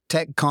way?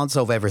 Tech can't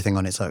solve everything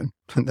on its own.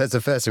 That's the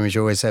first thing we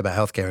should always say about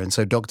healthcare. And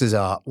so doctors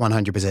are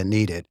 100%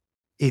 needed.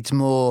 It's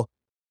more,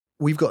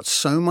 we've got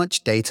so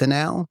much data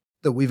now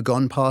that we've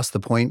gone past the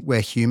point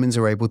where humans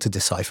are able to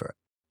decipher it.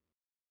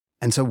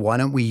 And so why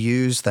don't we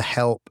use the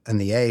help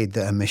and the aid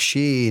that a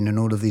machine and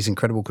all of these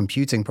incredible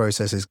computing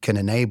processes can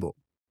enable?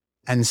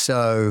 And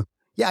so,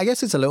 yeah, I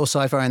guess it's a little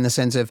sci-fi in the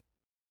sense of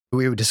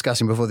we were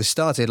discussing before this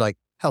started, like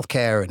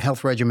healthcare and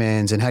health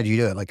regimens and how do you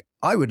do it? Like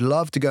I would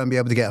love to go and be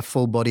able to get a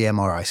full body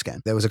MRI scan.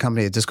 There was a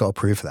company that just got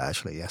approved for that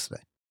actually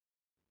yesterday.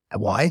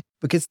 Why?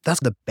 Because that's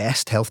the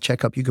best health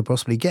checkup you could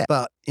possibly get.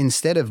 But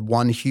instead of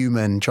one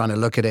human trying to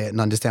look at it and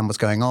understand what's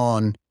going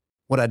on,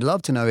 what I'd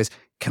love to know is,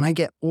 can I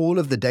get all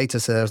of the data?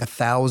 So there's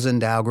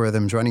 1,000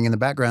 algorithms running in the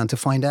background to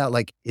find out,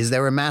 like, is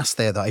there a mass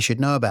there that I should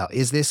know about?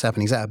 Is this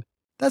happening? Is that happening?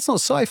 That's not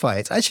sci-fi.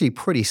 It's actually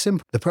pretty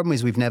simple. The problem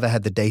is we've never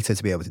had the data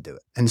to be able to do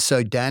it. And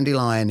so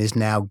Dandelion is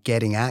now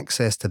getting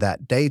access to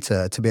that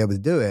data to be able to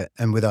do it.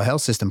 And with our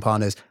health system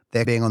partners,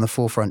 they're being on the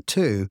forefront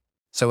too.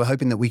 So we're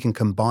hoping that we can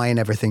combine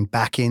everything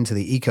back into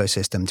the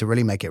ecosystem to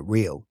really make it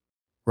real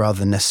rather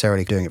than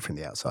necessarily doing it from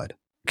the outside.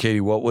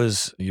 Katie,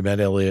 you met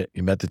Elliott,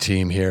 you met the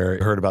team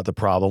here, heard about the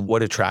problem.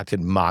 What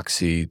attracted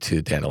Moxie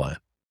to Dandelion?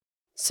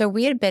 So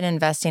we had been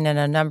investing in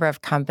a number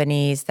of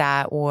companies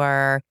that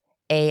were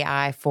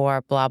AI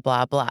for blah,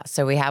 blah, blah.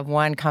 So we have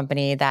one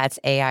company that's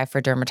AI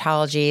for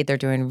dermatology. They're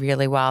doing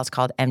really well. It's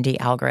called MD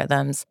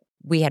Algorithms.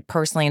 We had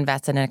personally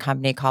invested in a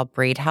company called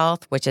Breed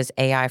Health, which is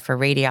AI for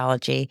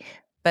radiology.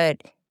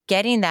 But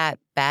getting that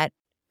bet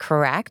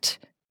correct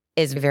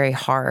is very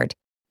hard.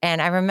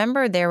 And I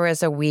remember there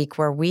was a week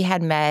where we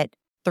had met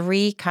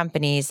 3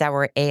 companies that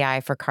were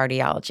AI for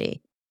cardiology.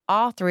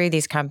 All 3 of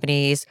these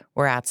companies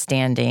were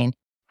outstanding.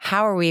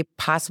 How are we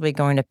possibly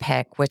going to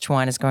pick which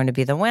one is going to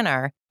be the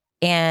winner?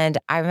 And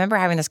I remember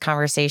having this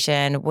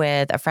conversation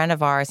with a friend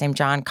of ours named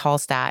John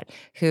Kolstad,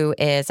 who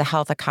is a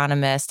health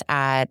economist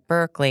at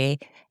Berkeley.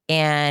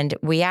 And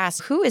we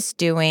asked, who is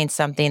doing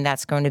something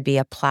that's going to be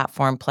a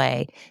platform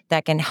play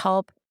that can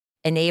help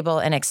enable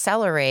and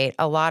accelerate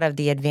a lot of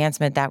the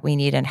advancement that we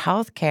need in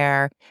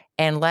healthcare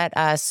and let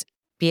us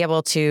be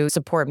able to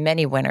support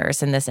many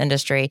winners in this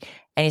industry.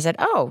 And he said,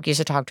 oh, you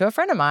should talk to a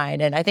friend of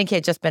mine. And I think he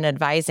had just been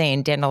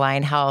advising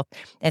Dandelion Health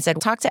and said,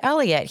 talk to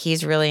Elliott.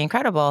 He's really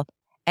incredible.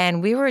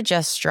 And we were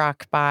just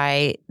struck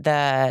by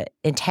the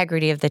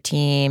integrity of the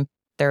team,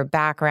 their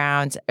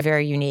backgrounds,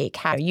 very unique.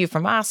 How you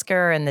from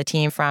Oscar and the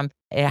team from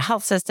a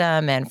health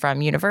system and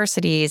from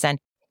universities and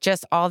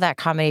just all that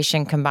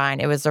combination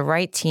combined. It was the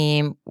right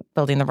team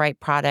building the right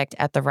product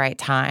at the right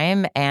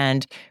time.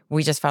 And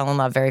we just fell in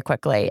love very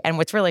quickly. And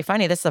what's really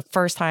funny, this is the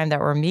first time that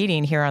we're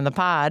meeting here on the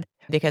pod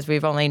because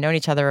we've only known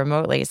each other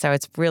remotely. So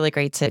it's really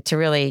great to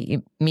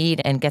really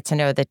meet and get to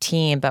know the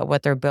team. But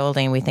what they're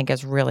building, we think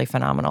is really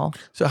phenomenal.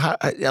 So,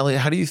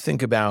 Elliott, how do you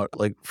think about,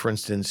 like, for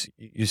instance,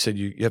 you said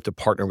you have to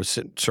partner with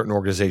certain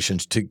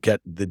organizations to get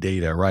the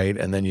data, right?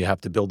 And then you have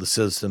to build the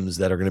systems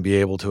that are going to be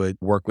able to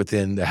work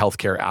within the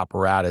healthcare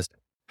apparatus.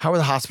 How are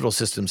the hospital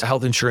systems,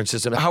 health insurance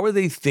system, how are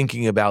they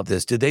thinking about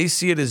this? Do they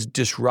see it as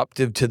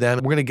disruptive to them?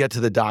 We're going to get to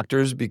the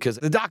doctors because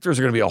the doctors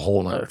are going to be a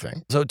whole other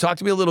thing. So talk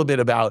to me a little bit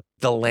about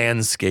the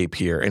landscape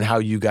here and how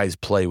you guys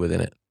play within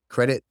it.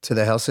 Credit to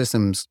the health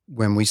systems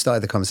when we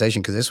started the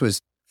conversation, because this was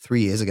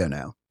 3 years ago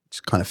now,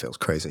 which kind of feels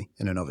crazy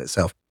in and of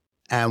itself.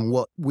 And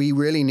what we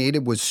really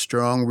needed was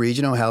strong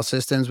regional health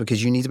systems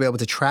because you need to be able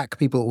to track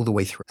people all the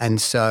way through.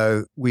 And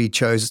so we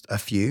chose a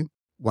few.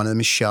 One of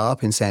them is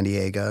Sharp in San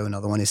Diego.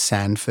 Another one is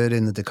Sanford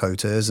in the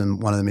Dakotas.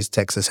 And one of them is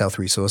Texas Health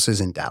Resources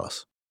in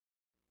Dallas.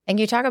 And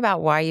you talk about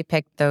why you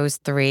picked those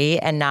 3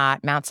 and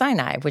not Mount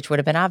Sinai, which would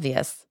have been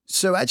obvious.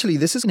 So actually,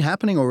 this is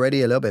happening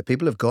already a little bit.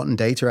 People have gotten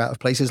data out of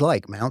places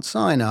like Mount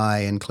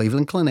Sinai and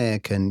Cleveland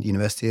Clinic and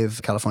University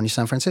of California,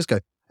 San Francisco.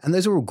 And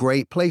those are all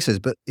great places,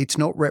 but it's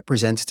not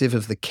representative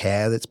of the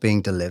care that's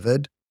being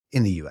delivered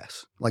in the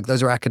US. Like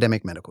those are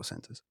academic medical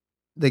centers.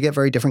 They get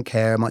very different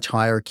care, much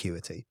higher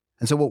acuity.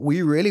 And so what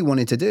we really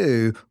wanted to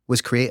do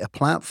was create a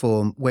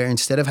platform where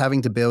instead of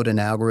having to build an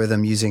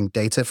algorithm using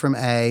data from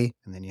A,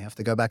 and then you have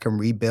to go back and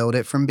rebuild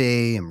it from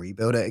B and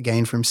rebuild it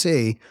again from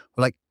C,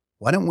 we're like,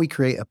 why don't we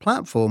create a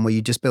platform where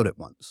you just build it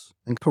once?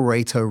 And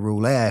Pareto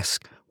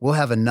rule-esque, we'll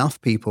have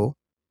enough people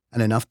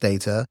and enough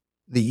data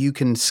that you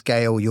can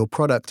scale your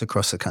product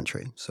across the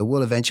country. So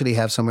we'll eventually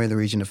have somewhere in the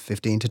region of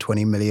 15 to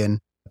 20 million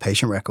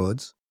patient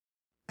records.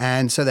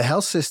 And so the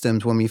health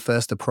systems, when we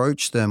first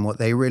approached them, what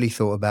they really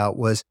thought about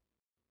was,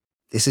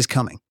 this is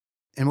coming.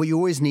 And what you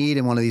always need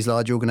in one of these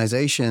large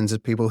organizations is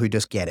people who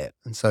just get it.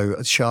 And so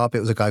at Sharp, it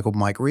was a guy called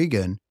Mike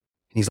Regan. And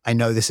he's like, I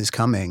know this is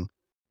coming.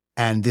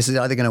 And this is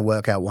either going to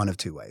work out one of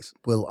 2 ways.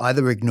 We'll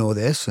either ignore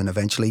this and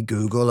eventually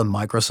Google and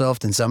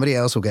Microsoft and somebody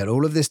else will get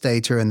all of this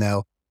data and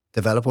they'll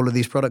develop all of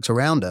these products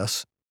around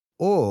us.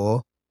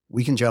 Or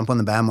we can jump on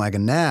the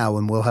bandwagon now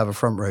and we'll have a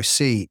front row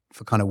seat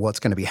for kind of what's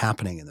going to be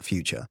happening in the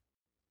future.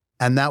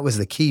 And that was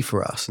the key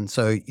for us. And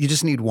so you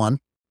just need one.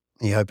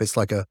 And you hope it's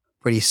like a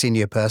pretty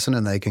senior person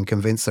and they can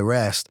convince the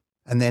rest.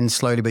 And then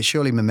slowly but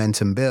surely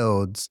momentum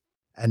builds.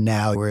 And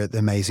now we're at the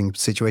amazing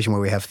situation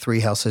where we have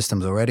 3 health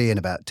systems already and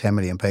about 10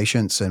 million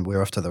patients and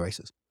we're off to the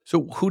races.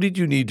 So who did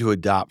you need to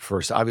adopt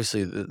first?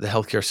 Obviously, the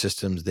healthcare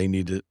systems, they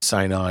need to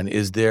sign on.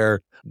 Is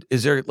there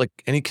like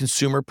any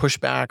consumer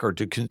pushback or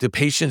do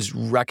patients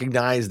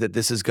recognize that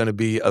this is going to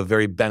be a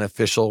very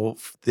beneficial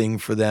thing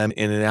for them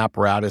in an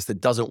apparatus that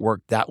doesn't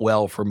work that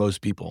well for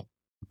most people?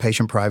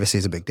 Patient privacy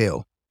is a big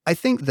deal. I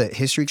think that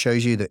history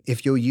shows you that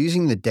if you're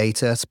using the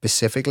data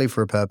specifically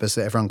for a purpose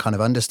that everyone kind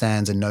of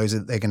understands and knows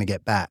that they're going to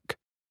get back,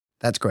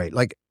 that's great.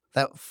 Like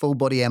that full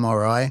body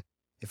MRI,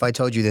 if I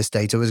told you this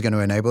data was going to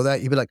enable that,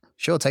 you'd be like,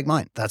 sure, take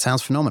mine. That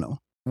sounds phenomenal.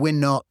 We're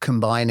not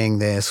combining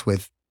this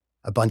with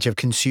a bunch of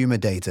consumer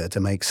data to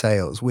make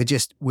sales.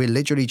 We're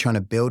literally trying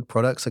to build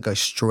products that go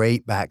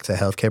straight back to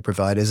healthcare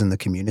providers and the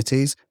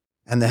communities.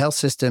 And the health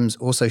systems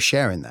also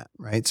share in that,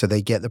 right? So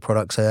they get the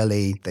products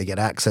early, they get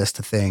access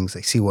to things,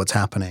 they see what's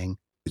happening.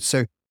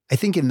 So I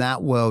think in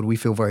that world, we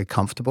feel very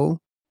comfortable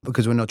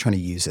because we're not trying to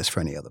use this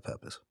for any other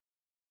purpose.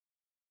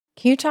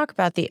 Can you talk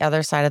about the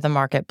other side of the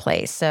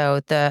marketplace?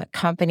 So the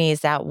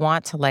companies that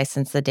want to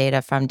license the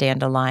data from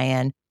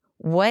Dandelion,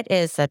 what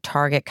is the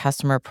target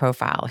customer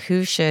profile?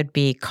 Who should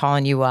be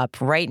calling you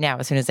up right now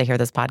as soon as they hear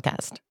this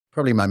podcast?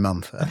 Probably my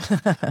mum first.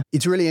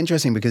 It's really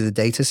interesting because the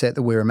data set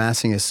that we're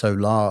amassing is so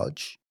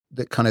large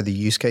that kind of the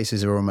use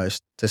cases are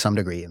almost to some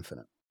degree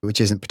infinite.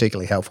 which isn't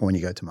particularly helpful when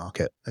you go to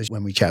market,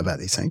 when we chat about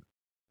these things.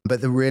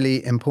 But the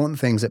really important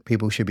things that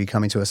people should be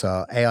coming to us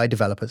are AI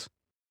developers.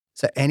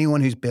 So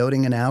anyone who's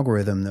building an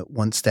algorithm that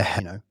wants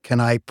to, can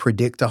I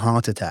predict a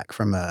heart attack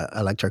from an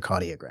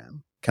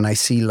electrocardiogram? Can I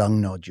see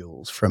lung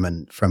nodules from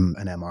an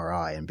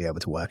MRI and be able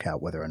to work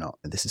out whether or not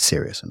this is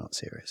serious or not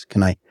serious?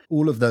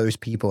 All of those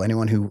people,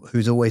 anyone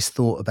who's always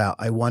thought about,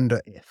 I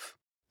wonder if,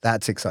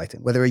 that's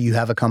exciting. Whether you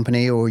have a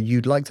company or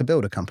you'd like to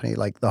build a company,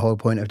 like the whole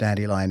point of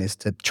Dandelion is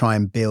to try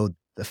and build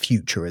the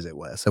future, as it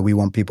were. So we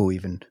want people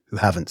even who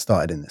haven't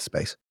started in this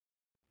space.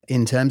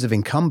 In terms of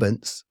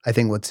incumbents, I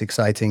think what's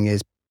exciting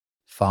is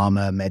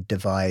pharma, med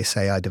device,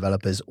 AI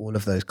developers, all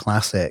of those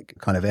classic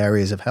kind of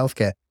areas of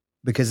healthcare.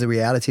 Because the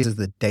reality is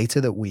the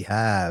data that we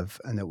have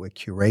and that we're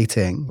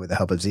curating with the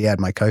help of Ziad,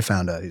 my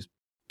co-founder, who's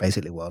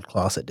basically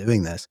world-class at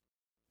doing this,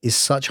 is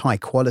such high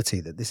quality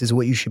that this is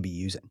what you should be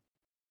using.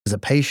 As a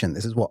patient,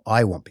 this is what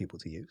I want people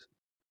to use,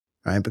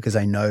 right? Because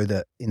I know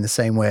that in the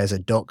same way as a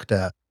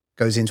doctor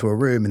goes into a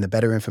room and the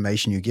better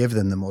information you give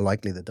them, the more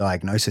likely the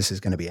diagnosis is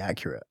going to be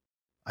accurate.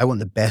 I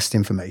want the best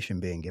information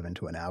being given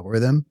to an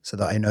algorithm so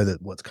that I know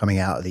that what's coming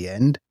out at the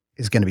end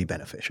is going to be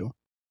beneficial.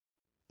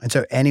 And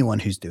so anyone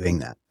who's doing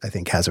that, I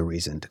think, has a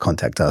reason to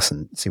contact us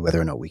and see whether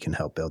or not we can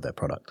help build their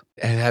product.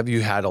 And have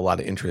you had a lot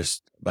of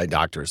interest by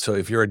doctors? So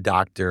if you're a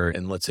doctor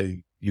and let's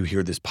say you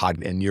hear this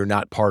pod and you're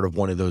not part of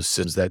one of those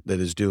systems that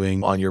is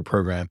doing on your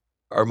program,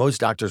 are most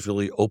doctors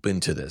really open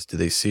to this? Do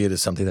they see it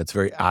as something that's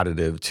very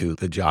additive to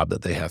the job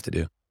that they have to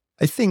do?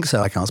 I think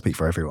so. I can't speak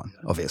for everyone,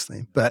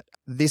 obviously, but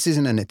this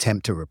isn't an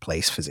attempt to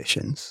replace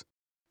physicians.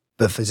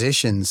 But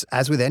physicians,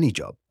 as with any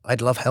job,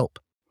 I'd love help.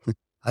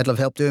 I'd love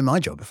help doing my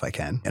job if I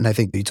can. And I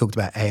think you talked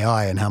about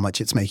AI and how much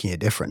it's making a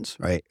difference,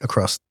 right,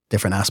 across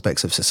different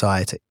aspects of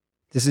society.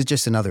 This is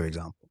just another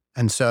example.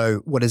 And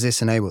so what does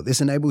this enable? This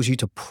enables you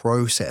to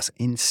process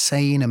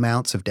insane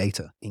amounts of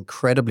data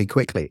incredibly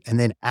quickly and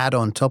then add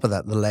on top of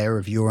that the layer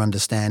of your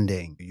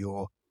understanding,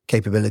 your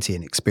capability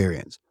and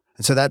experience.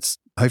 And so that's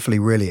hopefully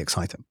really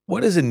exciting.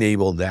 What has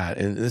enabled that?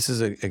 And this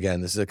is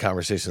a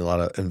conversation a lot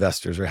of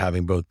investors are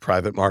having, both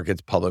private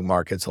markets, public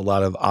markets, a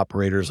lot of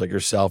operators like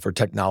yourself or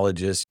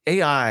technologists.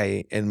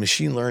 AI and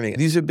machine learning,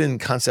 these have been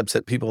concepts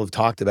that people have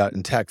talked about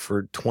in tech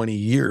for 20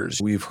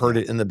 years. We've heard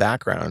it in the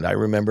background. I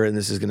remember, and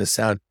this is going to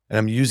sound, and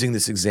I'm using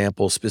this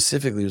example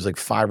specifically, it was like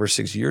 5 or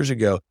 6 years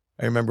ago.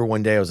 I remember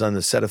one day I was on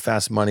the set of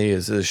Fast Money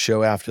as a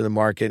show after the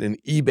market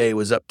and eBay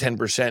was up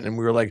 10%. And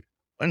we were like,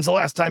 when's the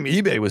last time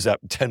eBay was up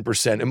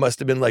 10%? It must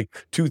have been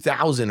like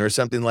 2000 or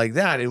something like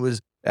that. It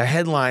was a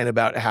headline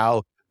about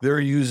how they're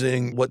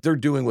using what they're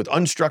doing with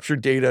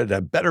unstructured data to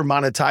better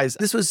monetize.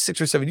 This was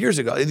 6 or 7 years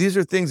ago. These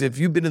are things, if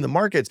you've been in the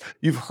markets,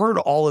 you've heard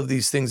all of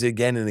these things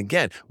again and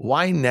again.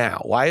 Why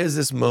now? Why is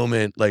this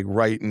moment like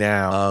right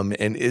now?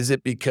 And is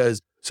it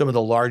because some of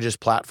the largest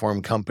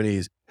platform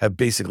companies have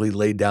basically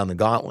laid down the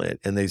gauntlet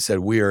and they said,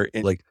 we are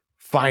like,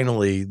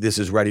 finally, this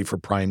is ready for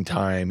prime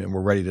time and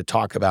we're ready to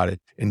talk about it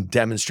and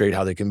demonstrate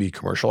how they can be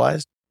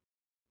commercialized?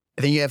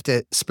 I think you have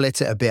to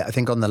split it a bit. I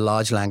think on the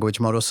large language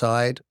model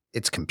side,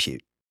 it's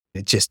compute.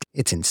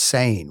 It's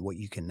insane what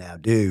you can now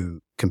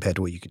do compared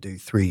to what you could do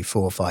 3,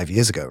 4, 5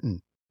 years ago.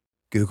 And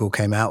Google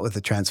came out with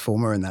the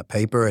transformer and that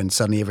paper and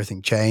suddenly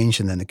everything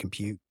changed and then the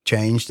compute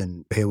changed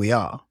and here we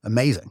are.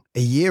 Amazing. A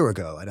year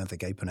ago, I don't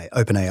think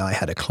OpenAI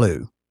had a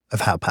clue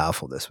of how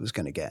powerful this was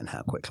going to get and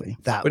how quickly.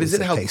 But is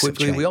it how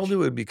quickly? We all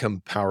knew it would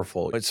become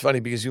powerful. It's funny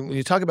because when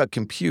you talk about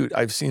compute,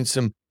 I've seen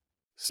some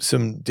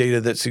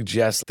data that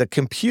suggests that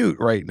compute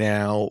right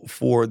now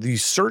for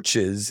these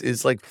searches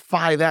is like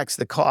 5x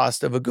the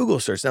cost of a Google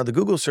search. Now, the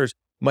Google search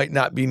might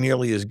not be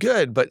nearly as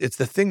good, but it's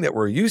the thing that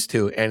we're used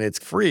to and it's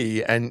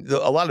free. And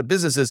a lot of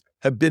businesses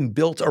have been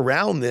built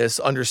around this,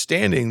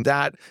 understanding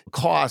that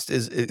cost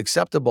is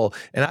acceptable.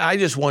 And I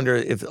just wonder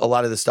if a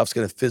lot of this stuff's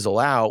going to fizzle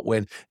out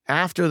when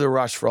after the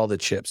rush for all the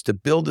chips, to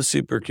build the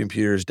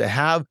supercomputers, to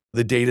have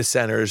the data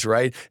centers,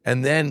 right?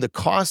 And then the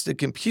cost to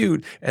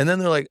compute. And then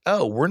they're like,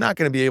 oh, we're not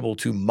going to be able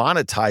to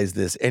monetize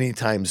this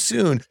anytime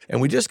soon.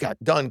 And we just got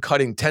done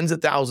cutting tens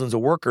of thousands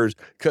of workers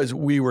because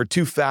we were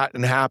too fat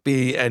and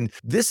happy. And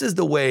this is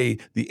the way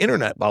the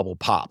internet bubble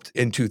popped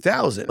in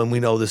 2000. And we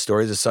know the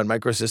stories of Sun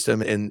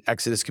Microsystem and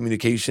Exodus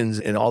Communications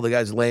and all the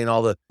guys laying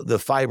all the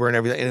fiber and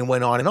everything. And it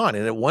went on and on.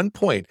 And at one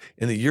point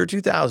in the year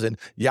 2000,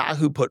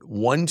 Yahoo put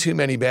one too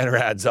many banner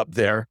ads up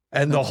there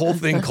and the whole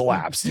thing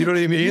collapsed. You know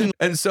what I mean?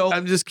 And so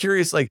I'm just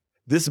curious, like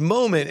this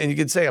moment, and you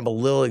can say I'm a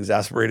little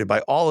exasperated by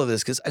all of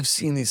this because I've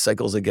seen these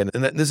cycles again.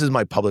 And this is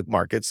my public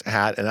markets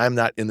hat, and I'm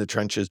not in the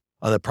trenches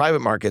on the private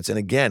markets. And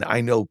again,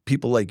 I know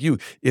people like you,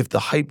 if the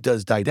hype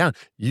does die down,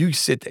 you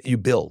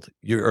build.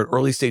 You're an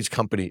early stage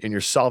company and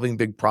you're solving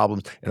big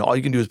problems, and all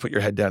you can do is put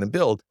your head down and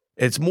build.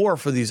 It's more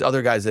for these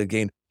other guys that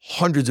gain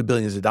hundreds of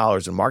billions of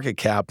dollars in market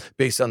cap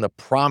based on the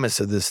promise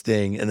of this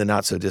thing in the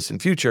not so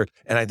distant future.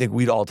 And I think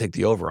we'd all take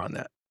the over on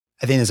that.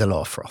 I think there's a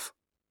lot of froth.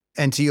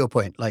 And to your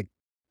point, like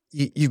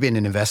you've been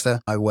an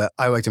investor. I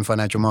worked in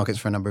financial markets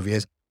for a number of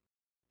years.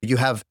 You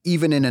have,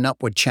 even in an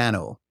upward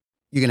channel,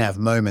 you're going to have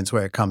moments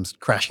where it comes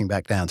crashing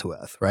back down to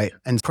earth, right?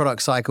 And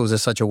product cycles are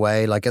such a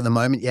way, like at the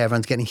moment, yeah,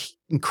 everyone's getting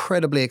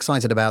incredibly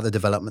excited about the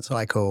development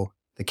cycle,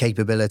 the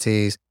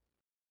capabilities.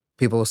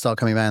 People will start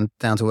coming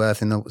down to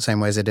earth in the same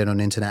way as they did on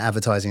internet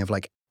advertising of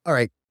like, all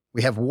right,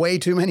 we have way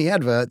too many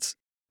adverts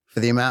for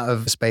the amount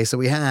of space that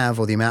we have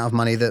or the amount of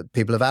money that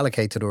people have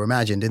allocated or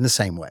imagined in the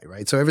same way,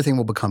 right? So everything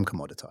will become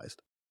commoditized.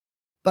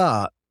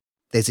 But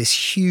there's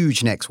this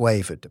huge next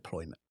wave of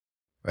deployment,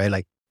 right?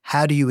 Like,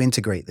 how do you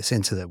integrate this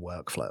into the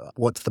workflow?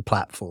 What's the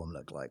platform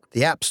look like?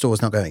 The App Store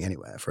is not going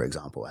anywhere, for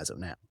example, as of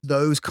now.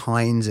 Those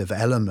kinds of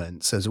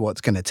elements is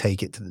what's going to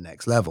take it to the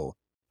next level.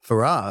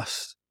 For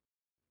us,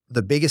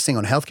 the biggest thing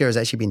on healthcare has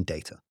actually been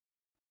data.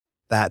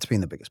 That's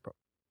been the biggest problem,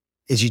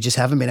 is you just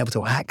haven't been able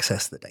to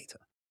access the data.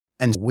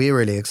 And we're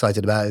really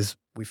excited about is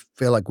we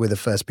feel like we're the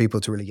first people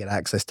to really get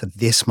access to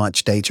this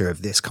much data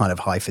of this kind of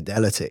high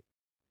fidelity.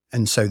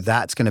 And so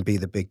that's going to be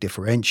the big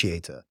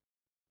differentiator.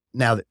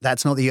 Now,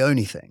 that's not the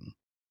only thing,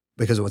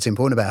 because what's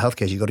important about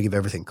healthcare is you've got to give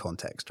everything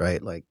context,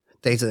 right? Like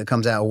data that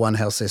comes out of one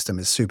health system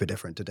is super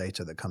different to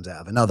data that comes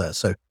out of another.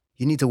 So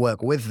you need to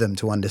work with them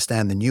to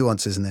understand the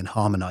nuances and then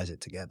harmonize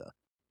it together.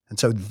 And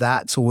so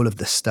that's all of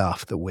the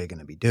stuff that we're going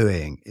to be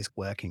doing, is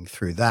working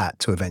through that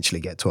to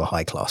eventually get to a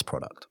high-class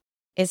product.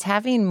 Is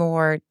having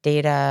more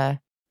data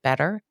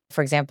better?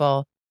 For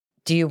example,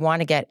 do you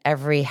want to get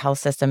every health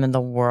system in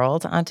the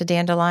world onto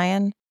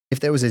Dandelion?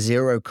 If there was a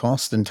zero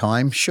cost and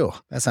time, sure,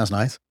 that sounds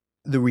nice.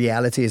 The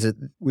reality is that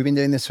we've been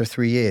doing this for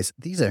 3 years.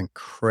 These are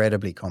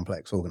incredibly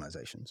complex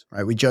organizations,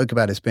 right? We joke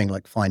about it being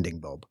like Finding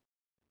Bob,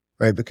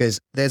 right? Because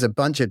there's a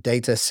bunch of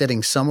data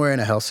sitting somewhere in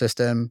a health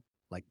system,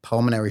 like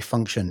pulmonary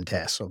function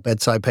tests or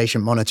bedside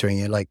patient monitoring.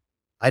 You're like,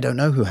 I don't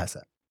know who has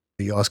that.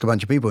 You ask a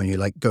bunch of people and you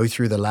like go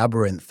through the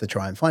labyrinth to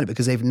try and find it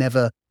because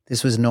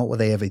this was not what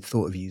they ever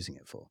thought of using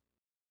it for.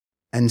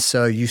 And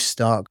so you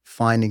start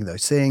finding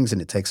those things and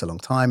it takes a long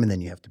time, and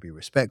then you have to be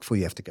respectful.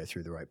 You have to go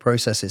through the right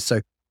processes. So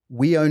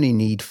we only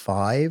need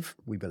 5,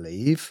 we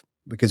believe,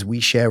 because we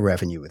share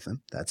revenue with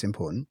them. That's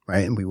important,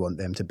 right? And we want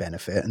them to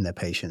benefit and their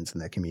patients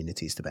and their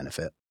communities to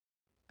benefit.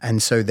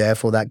 And so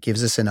therefore that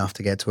gives us enough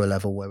to get to a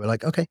level where we're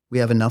like, okay, we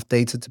have enough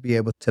data to be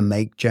able to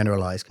make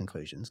generalized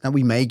conclusions. Now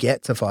we may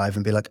get to 5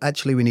 and be like,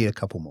 actually, we need a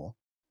couple more.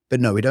 But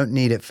no, we don't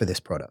need it for this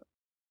product.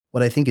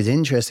 What I think is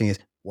interesting is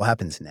what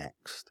happens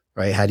next,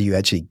 right? How do you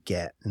actually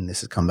get, and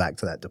this has come back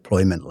to that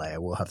deployment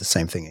layer. We'll have the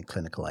same thing in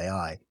clinical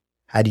AI.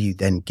 How do you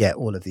then get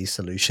all of these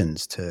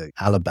solutions to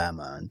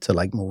Alabama and to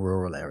like more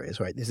rural areas,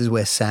 right? This is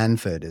where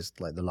Sanford is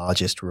like the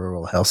largest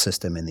rural health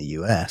system in the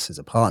US as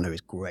a partner is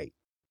great,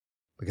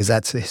 because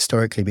that's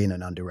historically been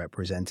an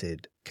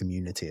underrepresented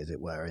community, as it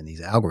were, in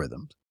these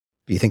algorithms.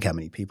 But you think how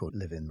many people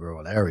live in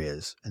rural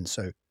areas. And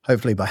so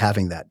hopefully by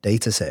having that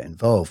data set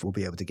involved, we'll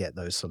be able to get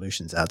those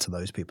solutions out to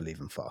those people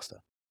even faster.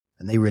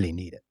 And they really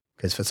need it,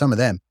 because for some of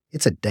them,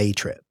 it's a day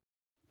trip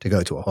to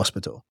go to a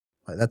hospital.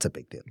 Like, that's a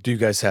big deal. Do you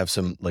guys have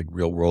some like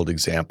real world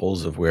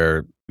examples of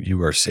where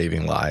you are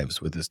saving lives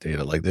with this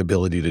data? Like the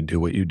ability to do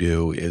what you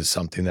do is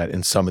something that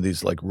in some of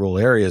these like rural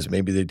areas,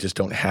 maybe they just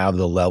don't have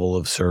the level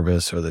of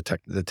service or the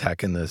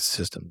tech in the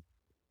system.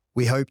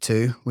 We hope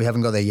to. We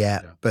haven't got there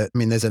yet. Yeah. But I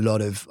mean, there's a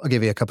lot of, I'll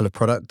give you a couple of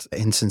product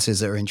instances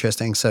that are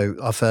interesting. So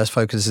our first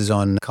focus is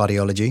on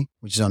cardiology,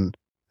 which is on,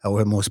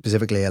 or more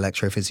specifically,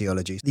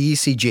 electrophysiology. The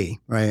ECG,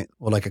 right?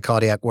 Or like a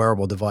cardiac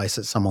wearable device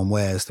that someone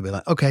wears to be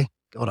like, okay,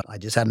 God, I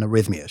just had an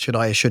arrhythmia. Should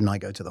I or shouldn't I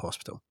go to the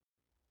hospital?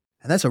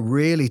 And that's a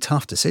really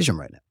tough decision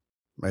right now,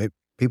 right?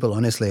 People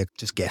honestly are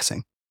just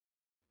guessing.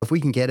 If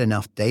we can get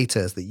enough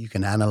data that you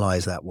can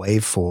analyze that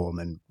waveform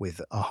and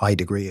with a high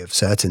degree of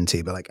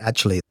certainty, but like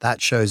actually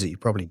that shows that you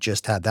probably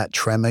just had that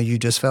tremor you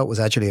just felt was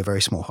actually a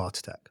very small heart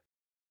attack.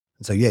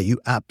 And so, yeah, you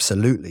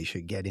absolutely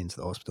should get into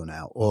the hospital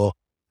now. Or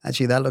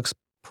actually that looks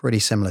pretty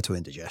similar to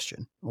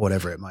indigestion, or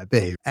whatever it might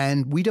be.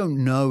 And we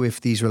don't know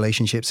if these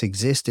relationships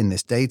exist in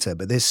this data,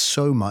 but there's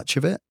so much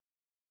of it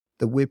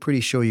that we're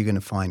pretty sure you're going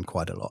to find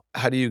quite a lot.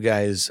 How do you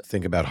guys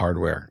think about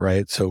hardware,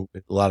 right? So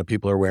a lot of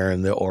people are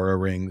wearing the Oura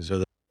rings or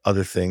the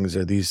other things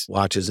or these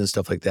watches and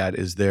stuff like that.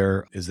 Is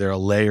there a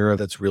layer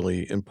that's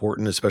really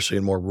important, especially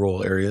in more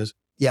rural areas?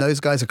 Yeah, those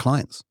guys are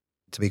clients.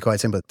 To be quite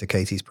simple, to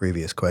Katie's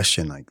previous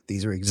question, like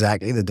these are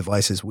exactly the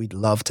devices we'd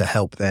love to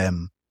help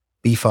them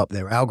beef up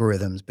their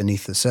algorithms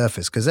beneath the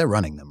surface, because they're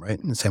running them, right?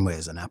 In the same way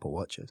as an Apple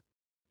Watch is.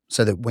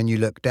 So that when you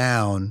look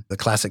down, the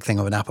classic thing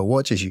of an Apple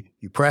Watch is you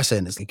press it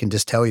and it can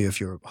just tell you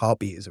if your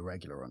heartbeat is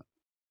irregular or not.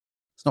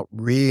 It's not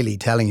really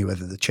telling you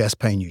whether the chest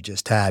pain you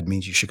just had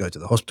means you should go to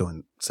the hospital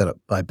and set up.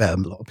 I bet a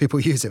lot of people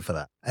use it for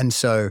that. And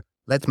so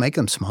let's make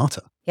them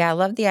smarter. Yeah, I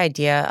love the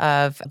idea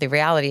of the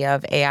reality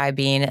of AI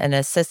being an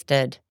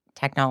assisted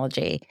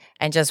technology.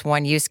 And just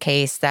one use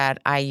case that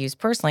I use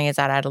personally is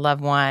that I had a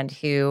loved one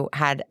who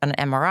had an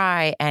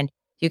MRI, and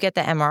you get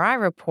the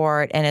MRI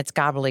report and it's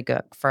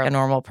gobbledygook for a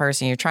normal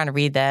person. You're trying to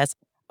read this.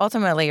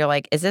 Ultimately, you're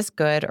like, is this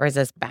good or is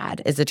this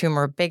bad? Is the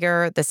tumor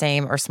bigger, the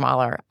same, or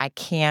smaller? I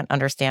can't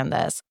understand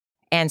this.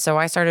 And so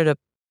I started to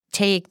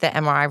take the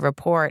MRI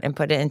report and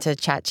put it into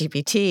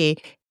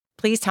ChatGPT.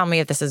 Please tell me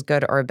if this is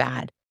good or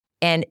bad.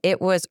 And it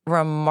was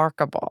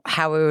remarkable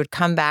how it would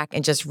come back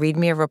and just read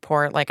me a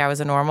report like I was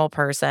a normal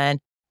person.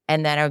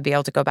 And then I would be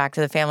able to go back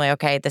to the family,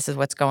 okay, this is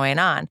what's going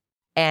on.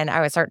 And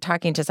I would start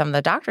talking to some of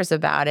the doctors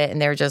about it.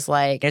 And they're just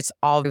like, it's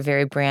all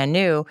very brand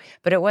new,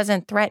 but it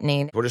wasn't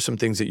threatening. What are some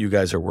things that you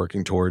guys are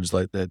working towards,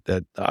 like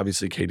that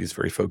obviously Katie's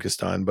very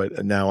focused on,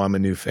 but now I'm a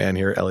new fan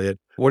here, Elliott.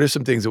 What are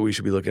some things that we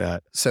should be looking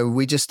at? So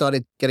we just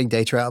started getting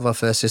data out of our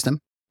first system.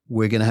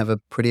 We're going to have a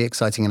pretty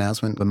exciting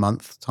announcement in a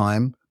month's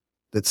time.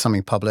 That's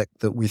something public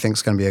that we think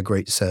is going to be a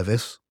great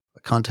service.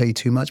 I can't tell you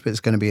too much, but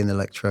it's going to be in the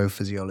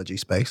electrophysiology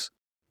space.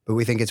 But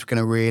we think it's going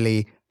to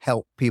really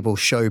help people,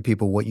 show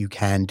people what you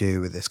can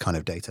do with this kind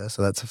of data.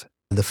 So that's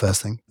the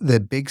first thing. The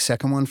big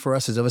second one for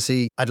us is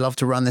obviously, I'd love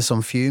to run this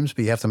on fumes,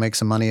 but you have to make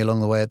some money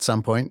along the way at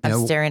some point.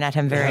 I'm staring at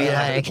him very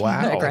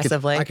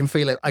aggressively. I can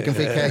feel it. I can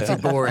feel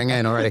Katie boring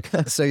in already.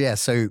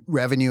 So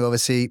revenue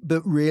obviously,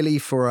 but really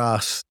for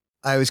us,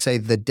 I always say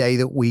the day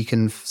that we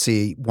can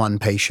see one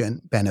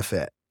patient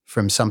benefit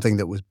from something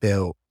that was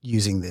built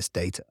using this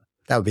data,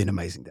 that would be an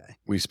amazing day.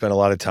 We spent a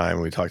lot of time,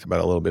 we talked about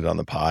it a little bit on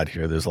the pod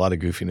here. There's a lot of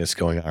goofiness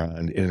going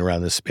on in and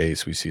around this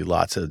space. We see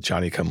lots of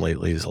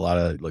Johnny-come-latelys, a lot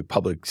of like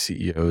public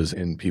CEOs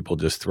and people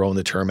just throwing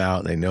the term out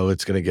and they know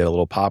it's going to get a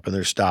little pop in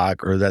their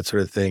stock or that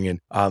sort of thing.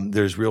 And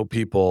there's real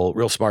people,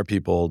 real smart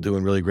people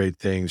doing really great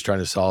things, trying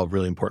to solve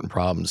really important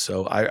problems.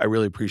 So I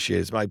really appreciate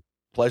it. It's my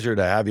pleasure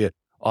to have you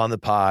on the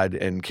pod.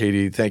 And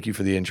Katie, thank you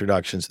for the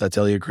introduction. So that's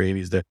Elliott Green.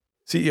 He's the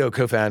CEO,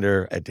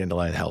 co-founder at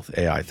Dandelion Health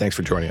AI. Thanks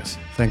for joining us.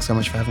 Thanks so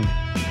much for having me.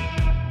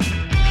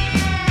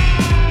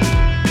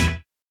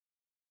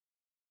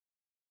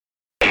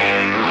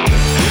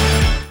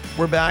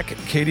 We're back.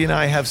 Katie and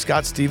I have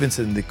Scott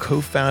Stevenson, the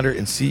co-founder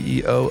and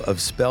CEO of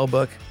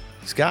Spellbook.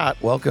 Scott,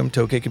 welcome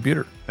to OK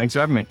Computer. Thanks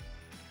for having me.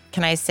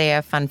 Can I say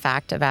a fun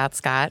fact about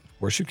Scott? Of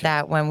course you can.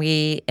 That when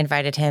we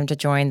invited him to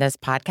join this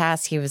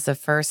podcast, he was the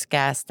first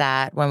guest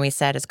that when we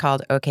said it's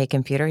called OK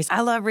Computer, he's,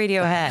 I love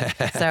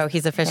Radiohead. So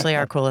he's officially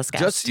our coolest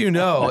guest. Just so you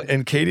know,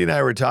 and Katie and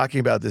I were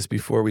talking about this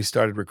before we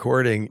started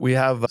recording, we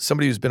have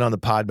somebody who's been on the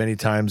pod many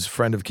times,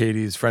 friend of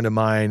Katie's, friend of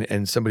mine,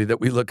 and somebody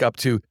that we look up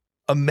to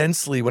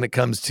immensely when it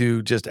comes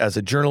to just as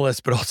a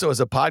journalist, but also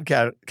as a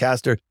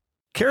podcaster.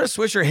 Kara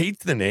Swisher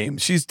hates the name.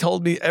 She's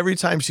told me every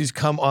time she's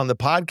come on the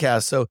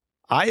podcast. So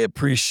I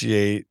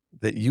appreciate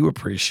that you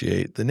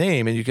appreciate the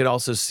name. And you can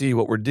also see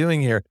what we're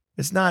doing here.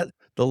 It's not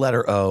the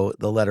letter O,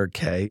 the letter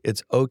K.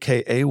 It's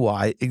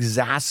OKAY,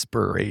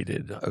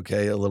 exasperated.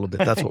 Okay, a little bit.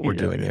 That's what we're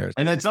doing here.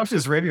 And it's not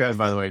just Radiohead,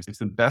 by the way. It's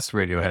the best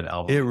Radiohead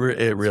album. It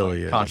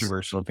really is.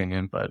 Controversial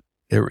opinion, but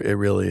it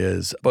really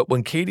is. But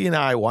when Katie and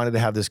I wanted to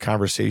have this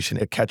conversation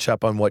to catch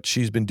up on what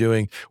she's been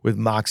doing with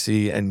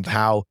Moxie and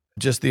how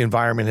just the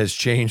environment has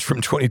changed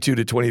from 22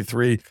 to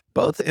 23,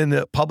 both in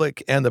the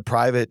public and the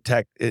private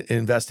tech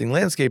investing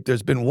landscape,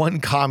 there's been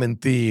one common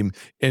theme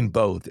in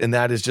both, and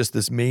that is just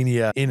this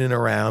mania in and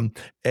around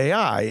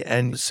AI.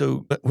 And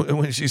so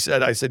when she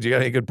said, I said, you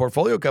got any good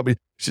portfolio company?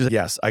 She said,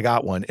 yes, I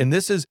got one. And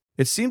this is,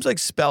 it seems like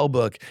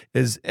Spellbook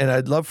is, and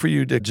I'd love for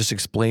you to just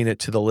explain it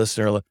to the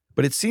listener,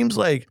 but it seems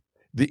like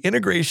the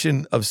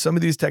integration of some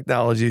of these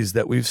technologies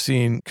that we've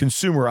seen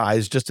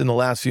consumerized just in the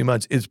last few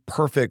months is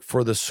perfect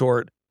for the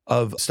sort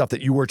of stuff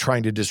that you were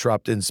trying to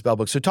disrupt in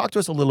Spellbook. So talk to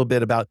us a little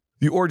bit about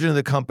the origin of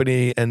the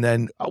company and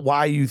then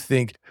why you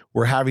think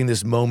we're having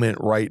this moment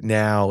right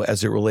now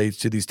as it relates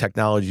to these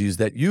technologies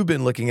that you've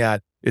been looking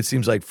at, it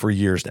seems like, for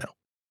years now.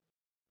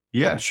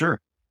 Yeah, sure.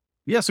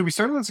 Yeah, so we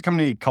started as a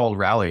company called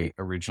Rally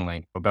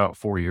originally about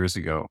 4 years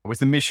ago with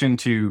the mission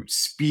to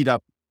speed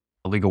up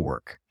legal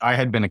work. I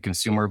had been a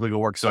consumer of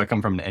legal work, so I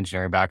come from an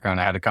engineering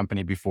background. I had a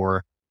company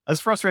before. I was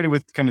frustrated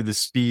with kind of the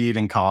speed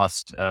and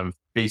cost of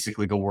basic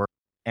legal work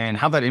and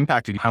how that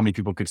impacted how many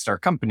people could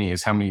start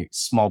companies, how many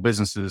small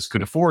businesses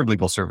could afford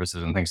legal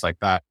services and things like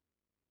that.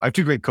 I have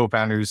two great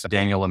co-founders,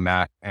 Daniel and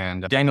Matt,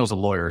 and Daniel's a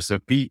lawyer. So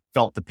he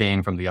felt the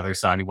pain from the other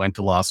side. He went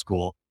to law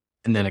school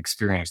and then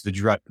experienced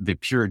the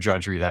pure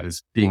drudgery that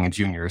is being a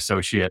junior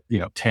associate,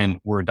 10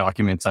 Word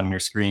documents on your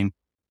screen,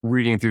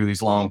 reading through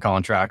these long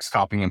contracts,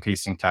 copying and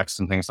pasting text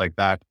and things like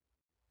that.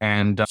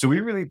 And so we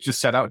really just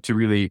set out to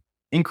really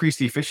increase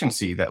the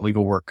efficiency that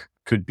legal work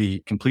could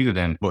be completed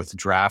in, both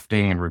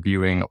drafting and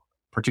reviewing,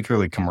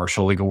 particularly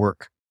commercial legal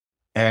work.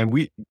 And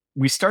we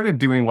started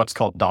doing what's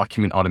called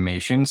document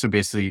automation. So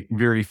basically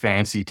very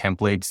fancy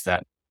templates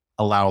that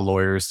allow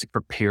lawyers to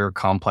prepare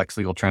complex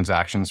legal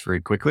transactions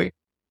very quickly.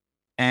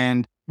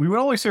 And we would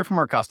always hear from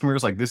our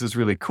customers, like, this is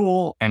really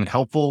cool and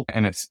helpful,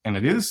 and it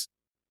is,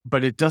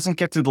 but it doesn't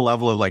get to the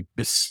level of like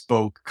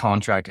bespoke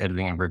contract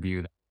editing and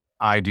review that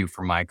I do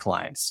for my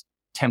clients.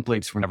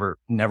 Templates were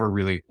never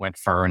really went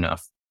far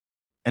enough.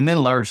 And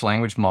then large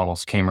language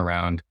models came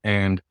around,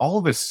 and all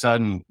of a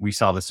sudden we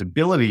saw this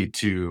ability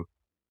to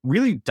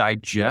really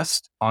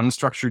digest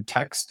unstructured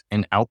text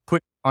and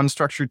output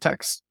unstructured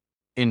text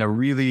in a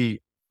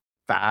really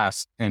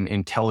fast and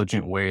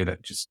intelligent way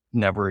that just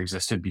never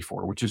existed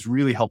before, which is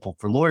really helpful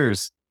for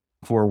lawyers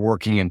who are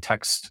working in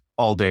text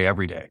all day,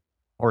 every day,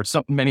 or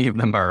many of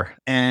them are.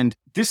 And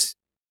this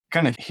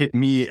kind of hit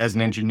me as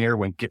an engineer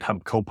when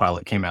GitHub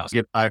Copilot came out.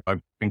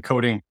 I've been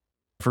coding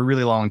For a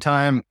really long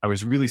time, I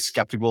was really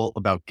skeptical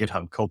about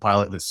GitHub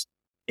Copilot, this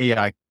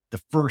AI,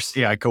 the first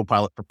AI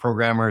copilot for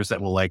programmers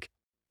that will like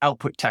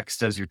output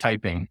text as you're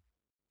typing.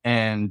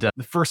 And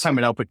the first time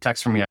it output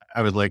text for me,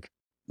 I was like,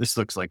 this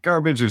looks like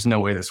garbage. There's no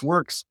way this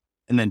works.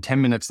 And then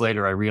 10 minutes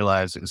later, I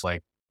realized it was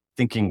like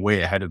thinking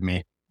way ahead of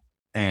me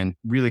and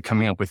really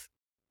coming up with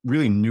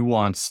really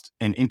nuanced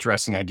and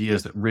interesting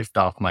ideas that riffed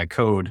off my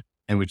code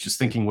and was just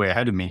thinking way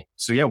ahead of me.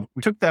 So yeah,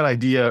 we took that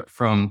idea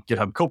from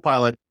GitHub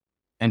Copilot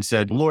and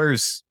said,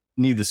 lawyers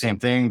need the same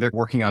thing. They're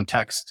working on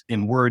text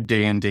in Word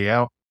day in, day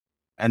out.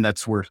 And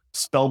that's where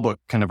Spellbook,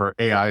 kind of our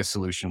AI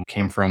solution,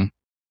 came from.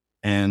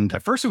 And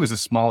at first it was a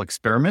small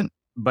experiment,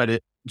 but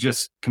it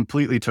just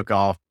completely took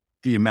off.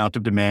 The amount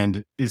of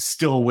demand is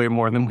still way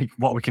more than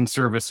what we can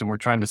service. And we're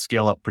trying to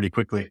scale up pretty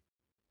quickly.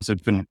 So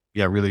it's been,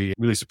 really,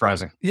 really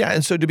surprising. Yeah.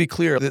 And so to be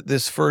clear,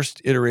 this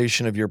first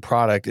iteration of your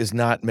product is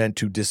not meant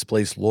to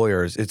displace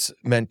lawyers. It's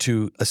meant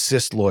to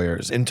assist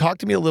lawyers. And talk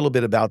to me a little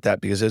bit about that,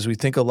 because as we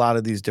think a lot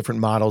of these different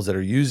models that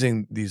are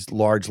using these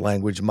large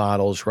language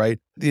models, right?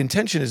 The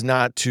intention is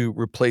not to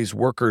replace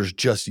workers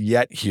just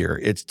yet here.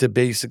 It's to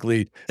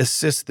basically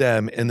assist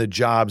them in the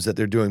jobs that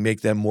they're doing,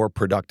 make them more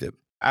productive.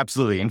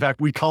 Absolutely. In fact,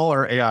 we call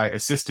our AI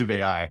assistive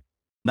AI.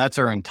 That's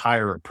our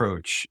entire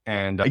approach.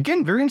 And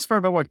again, very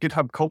inspired by what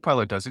GitHub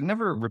Copilot does. It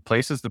never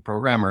replaces the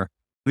programmer.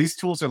 These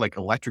tools are like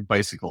electric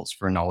bicycles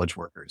for knowledge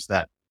workers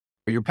that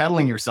you're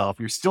pedaling yourself,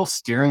 you're still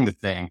steering the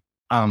thing.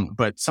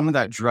 But some of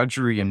that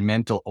drudgery and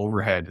mental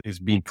overhead is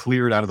being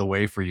cleared out of the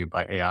way for you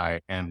by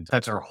AI. And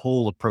that's our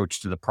whole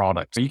approach to the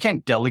product. So you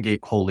can't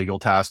delegate whole legal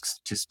tasks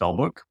to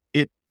Spellbook.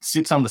 It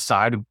sits on the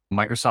side of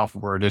Microsoft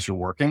Word as you're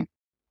working.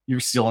 You're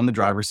still in the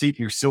driver's seat.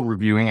 You're still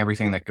reviewing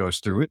everything that goes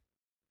through it,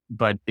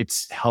 but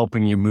it's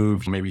helping you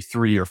move maybe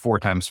 3 or 4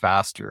 times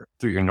faster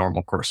through your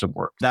normal course of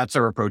work. That's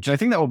our approach. And I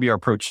think that will be our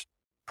approach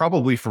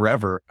probably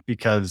forever,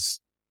 because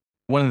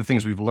one of the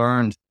things we've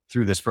learned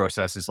through this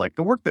process is like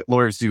the work that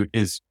lawyers do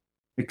is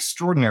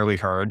extraordinarily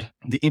hard.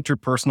 The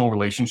interpersonal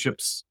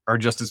relationships are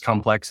just as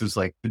complex as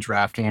like the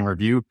drafting and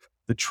review.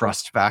 The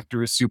trust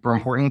factor is super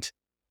important.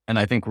 And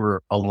I think we're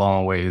a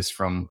long ways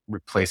from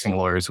replacing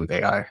lawyers with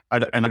AI.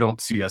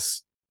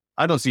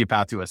 I don't see a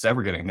path to us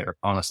ever getting there,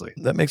 honestly.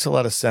 That makes a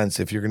lot of sense.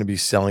 If you're going to be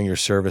selling your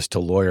service to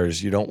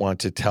lawyers, you don't want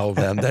to tell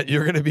them that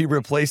you're going to be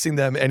replacing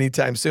them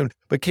anytime soon.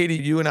 But Katie,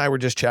 you and I were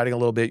just chatting a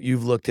little bit. You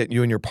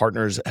and your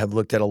partners have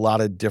looked at a lot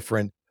of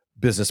different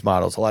business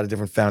models, a lot of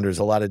different founders,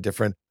 a lot of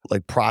different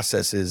like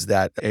processes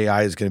that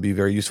AI is going to be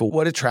very useful.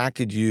 What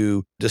attracted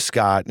you to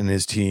Scott and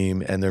his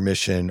team and their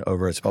mission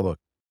over at Spellbook?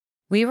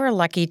 We were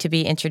lucky to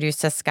be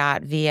introduced to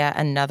Scott via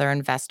another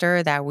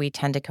investor that we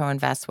tend to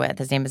co-invest with.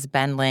 His name is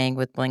Ben Ling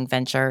with Ling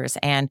Ventures.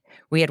 And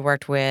we had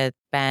worked with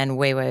Ben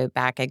way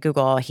back at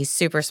Google. He's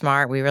super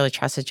smart. We really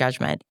trust his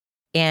judgment.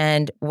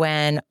 And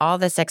when all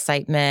this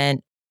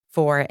excitement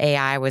for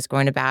AI was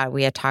going about,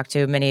 we had talked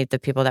to many of the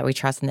people that we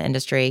trust in the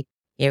industry.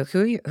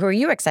 Who are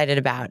you excited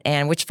about?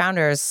 And which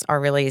founders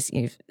are really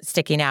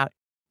sticking out?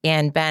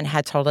 And Ben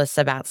had told us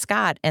about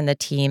Scott and the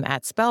team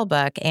at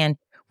Spellbook. And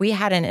we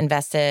hadn't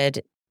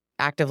invested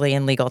actively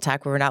in legal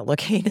tech. We were not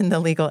looking in the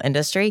legal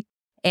industry.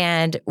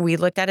 And we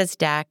looked at his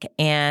deck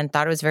and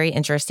thought it was very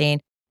interesting.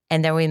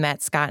 And then we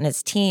met Scott and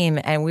his team,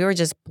 and we were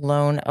just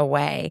blown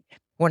away.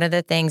 One of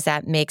the things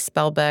that makes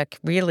Spellbook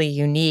really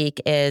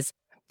unique is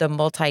the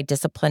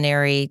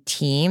multidisciplinary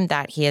team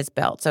that he has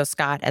built. So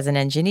Scott, as an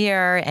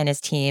engineer, and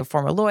his team,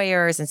 former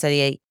lawyers, and so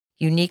they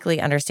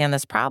uniquely understand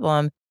this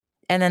problem.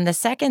 And then the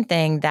second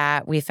thing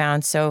that we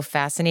found so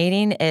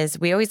fascinating is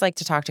we always like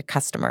to talk to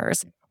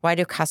customers. Why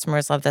do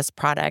customers love this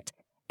product?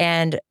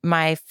 And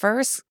my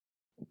first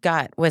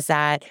gut was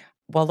that,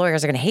 well,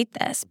 lawyers are going to hate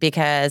this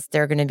because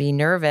they're going to be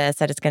nervous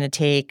that it's going to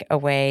take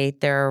away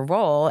their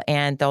role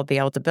and they'll be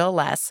able to bill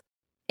less.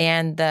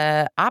 And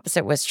the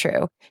opposite was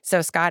true.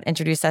 So Scott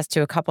introduced us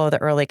to a couple of the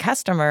early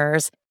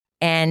customers,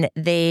 and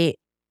they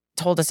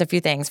told us a few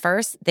things.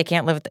 First, they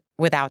can't live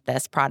without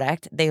this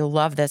product. They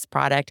love this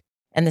product.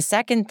 And the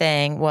second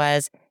thing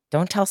was,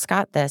 don't tell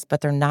Scott this,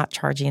 but they're not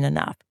charging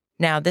enough.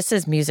 Now, this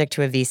is music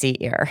to a VC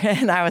ear.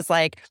 And I was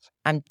like,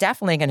 I'm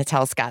definitely going to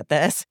tell Scott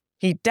this.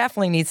 He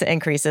definitely needs to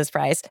increase his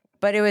price.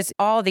 But it was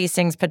all these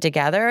things put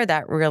together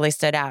that really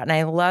stood out. And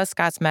I love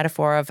Scott's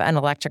metaphor of an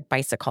electric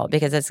bicycle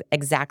because it's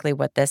exactly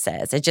what this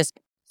is. It's just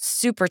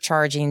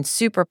supercharging,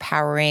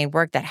 superpowering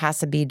work that has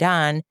to be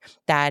done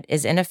that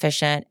is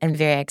inefficient and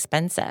very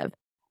expensive.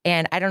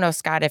 And I don't know,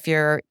 Scott, if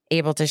you're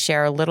able to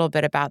share a little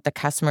bit about the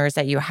customers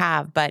that you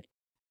have, but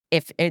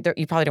if you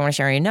probably don't want to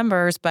share any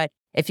numbers, but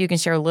if you can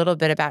share a little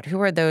bit about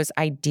who are those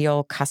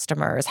ideal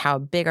customers, how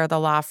big are the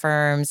law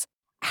firms,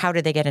 how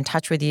do they get in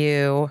touch with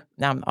you?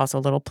 Now, I'm also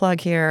a little plug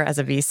here as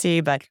a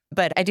VC,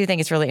 but I do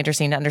think it's really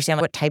interesting to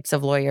understand what types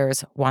of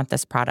lawyers want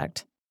this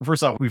product.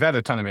 First off, we've had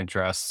a ton of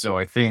interest. So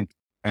I think,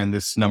 and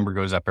this number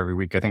goes up every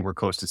week, I think we're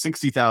close to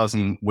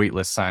 60,000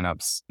 waitlist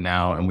signups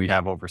now, and we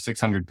have over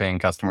 600 paying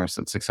customers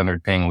and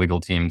 600 paying legal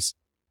teams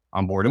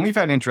on board. And we've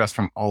had interest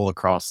from all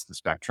across the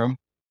spectrum.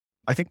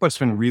 I think what's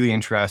been really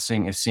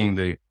interesting is seeing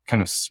the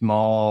kind of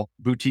small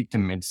boutique to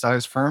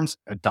mid-sized firms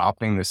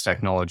adopting this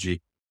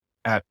technology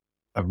at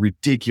a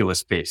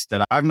ridiculous pace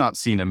that I've not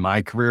seen in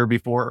my career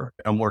before.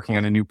 I'm working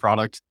on a new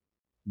product.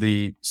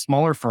 The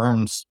smaller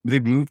firms,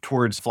 they've moved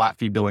towards flat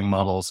fee billing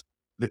models.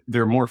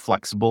 They're more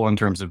flexible in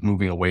terms of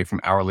moving away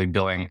from hourly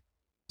billing.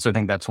 So I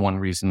think that's one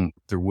reason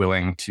they're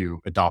willing to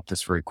adopt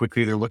this very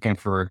quickly. They're looking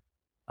for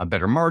a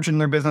better margin in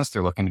their business.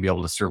 They're looking to be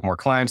able to serve more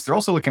clients. They're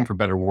also looking for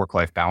better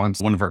work-life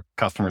balance. One of our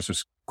customers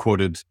was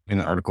quoted in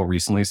an article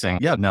recently saying,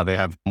 yeah, now they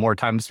have more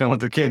time to spend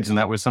with their kids. And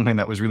that was something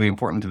that was really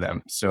important to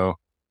them. So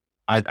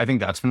I think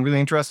that's been really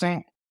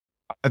interesting.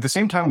 At the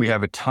same time, we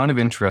have a ton of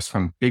interest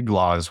from big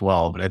law as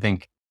well. But I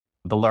think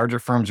the larger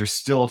firms are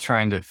still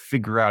trying to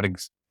figure out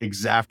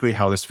exactly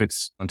how this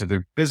fits into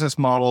their business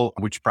model,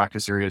 which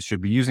practice areas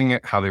should be using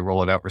it, how they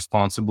roll it out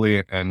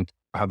responsibly, and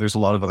how there's a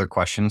lot of other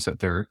questions that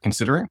they're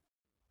considering.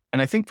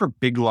 And I think for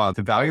big law,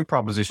 the value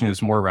proposition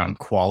is more around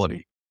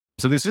quality.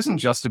 So this isn't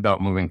just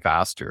about moving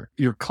faster.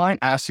 Your client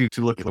asks you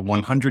to look at a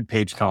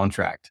 100-page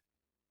contract.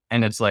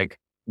 And it's like,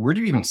 where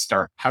do you even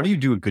start? How do you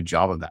do a good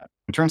job of that?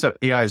 It turns out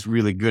AI is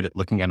really good at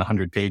looking at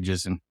 100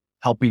 pages and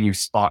helping you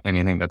spot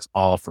anything that's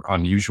all for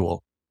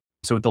unusual.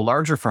 So with the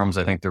larger firms,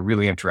 I think they're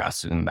really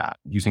interested in that,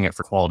 using it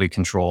for quality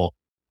control,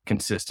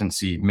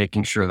 consistency,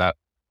 making sure that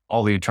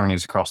all the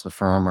attorneys across the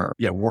firm are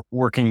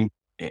working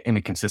in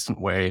a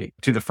consistent way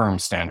to the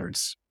firm's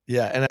standards.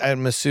 Yeah. And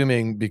I'm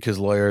assuming because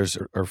lawyers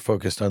are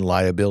focused on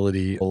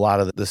liability, a lot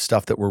of the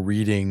stuff that we're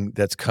reading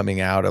that's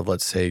coming out of,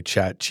 let's say,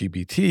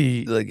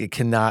 ChatGPT, like it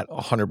cannot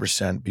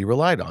 100% be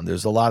relied on.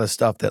 There's a lot of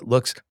stuff that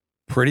looks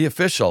pretty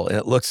official and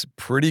it looks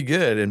pretty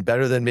good and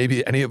better than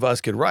maybe any of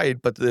us could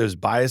write, but there's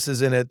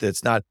biases in it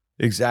that's not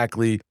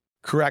exactly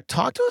correct.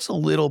 Talk to us a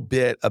little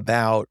bit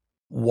about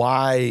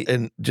why,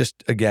 and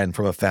just again,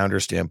 from a founder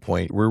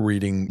standpoint, we're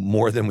reading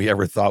more than we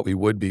ever thought we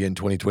would be in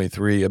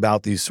 2023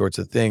 about these sorts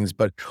of things.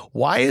 But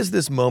why is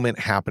this moment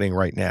happening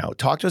right now?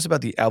 Talk to us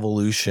about the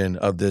evolution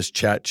of this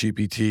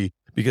ChatGPT,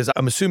 because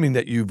I'm assuming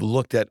that you've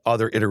looked at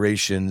other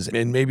iterations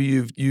and maybe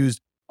you've used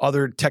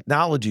other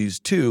technologies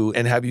too.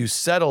 And have you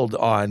settled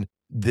on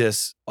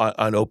this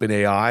on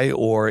OpenAI,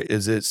 or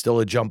is it still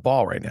a jump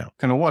ball right now?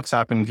 Kind of what's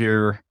happened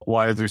here?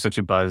 Why is there such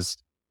a buzz?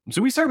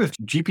 So we started with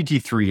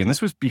GPT-3, and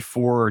this was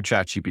before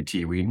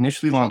ChatGPT. We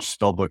initially launched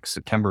Spellbook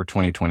September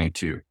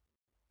 2022.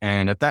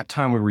 And at that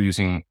time, we were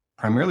using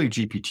primarily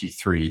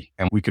GPT-3,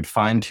 and we could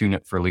fine tune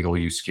it for legal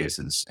use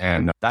cases.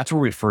 And that's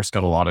where we first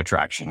got a lot of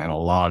traction and a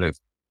lot of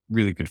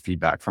really good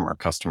feedback from our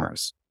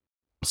customers.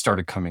 It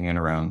started coming in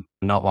around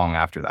not long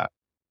after that.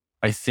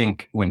 I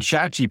think when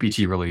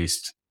ChatGPT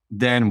released,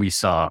 then we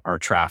saw our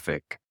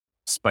traffic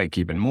spike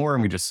even more.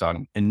 And we just saw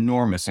an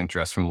enormous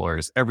interest from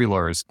lawyers. Every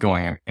lawyer is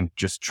going and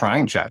just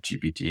trying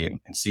ChatGPT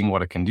and seeing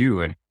what it can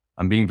do. And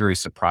I'm being very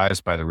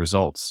surprised by the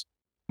results.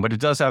 But it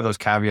does have those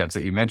caveats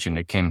that you mentioned.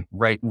 It can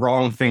write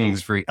wrong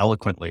things very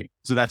eloquently.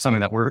 So that's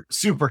something that we're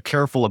super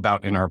careful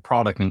about in our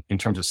product in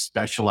terms of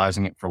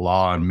specializing it for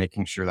law and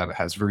making sure that it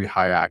has very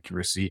high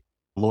accuracy.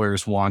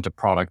 Lawyers want a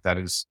product that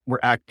is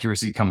where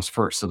accuracy comes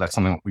first. So that's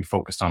something that we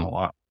focused on a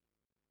lot.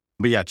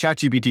 But yeah,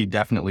 ChatGPT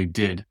definitely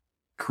did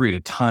create a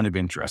ton of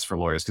interest for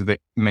lawyers because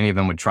many of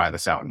them would try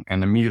this out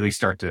and immediately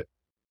start to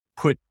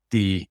put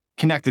the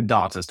connected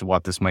dots as to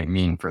what this might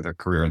mean for their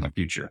career in the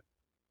future.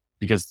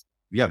 Because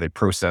they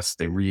process,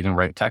 they read and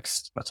write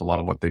text. That's a lot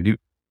of what they do.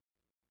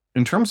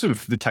 In terms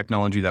of the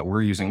technology that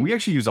we're using, we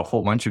actually use a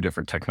whole bunch of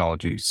different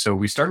technologies. So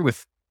we started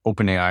with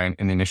OpenAI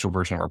in the initial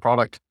version of our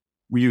product.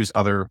 We use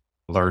other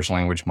large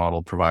language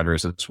model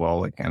providers as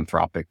well, like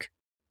Anthropic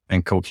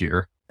and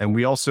Cohere. And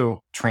we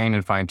also train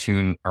and fine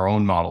tune our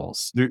own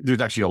models.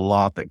 There's actually a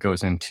lot that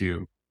goes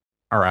into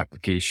our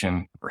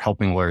application for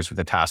helping lawyers with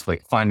a task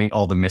like finding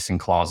all the missing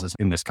clauses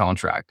in this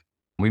contract.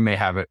 We may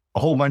have a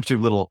whole bunch of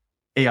little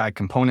AI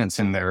components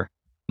in there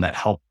that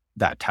help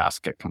that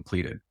task get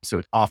completed. So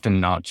it's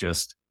often not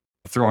just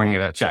throwing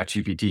it at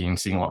ChatGPT and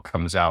seeing what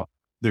comes out.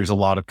 There's a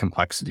lot of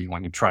complexity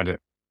when you try to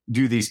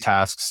do these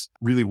tasks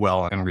really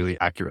well and really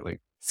accurately.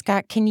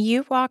 Scott, can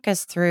you walk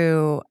us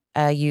through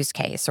a use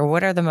case, or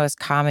what are the most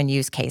common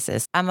use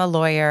cases? I'm a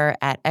lawyer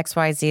at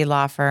XYZ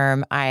law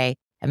firm. I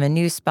am a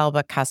new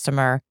Spellbook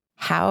customer.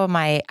 How am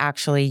I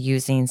actually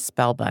using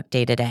Spellbook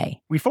day to day?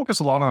 We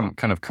focus a lot on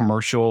kind of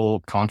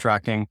commercial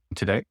contracting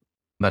today.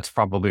 That's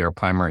probably our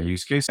primary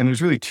use case. And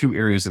there's really two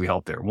areas that we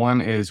help there.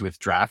 One is with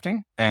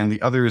drafting and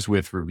the other is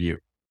with review.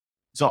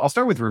 So I'll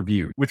start with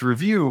review. With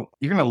review,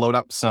 you're going to load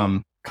up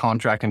some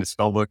contract into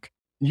Spellbook.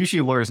 Usually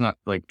a lawyer is not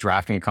like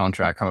drafting a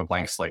contract from a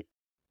blank slate.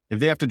 If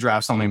they have to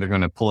draft something, they're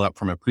going to pull it up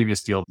from a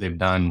previous deal they've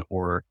done,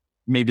 or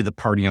maybe the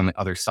party on the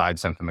other side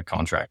sent them a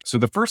contract. So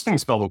the first thing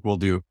Spellbook will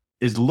do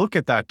is look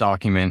at that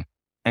document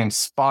and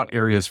spot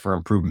areas for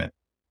improvement.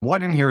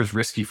 What in here is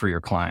risky for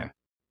your client?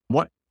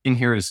 What in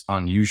here is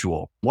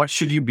unusual? What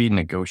should you be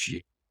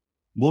negotiating?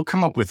 We'll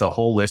come up with a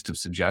whole list of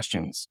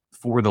suggestions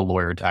for the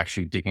lawyer to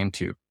actually dig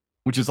into,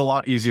 which is a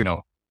lot easier,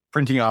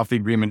 printing off the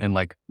agreement and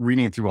like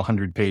reading through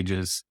 100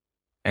 pages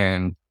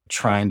and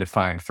trying to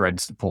find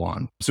threads to pull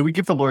on. So we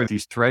give the lawyer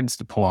these threads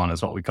to pull on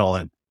is what we call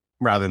it,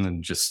 rather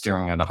than just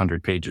staring at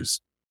 100 pages.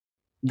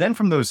 Then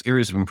from those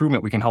areas of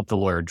improvement, we can help the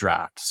lawyer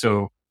draft.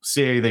 So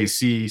say they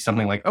see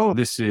something like, oh,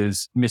 this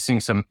is missing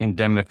some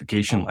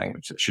indemnification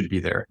language that should be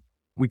there.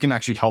 We can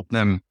actually help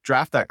them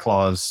draft that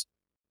clause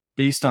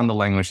based on the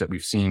language that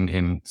we've seen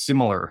in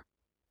similar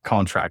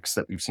contracts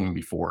that we've seen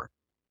before.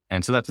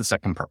 And so that's the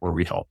second part where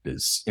we help,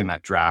 is in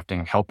that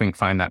drafting, helping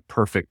find that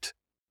perfect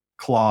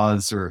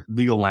clause or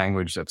legal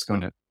language that's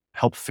going to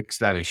help fix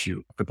that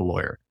issue for the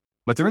lawyer.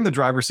 But they're in the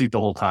driver's seat the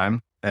whole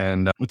time.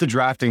 And with the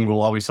drafting,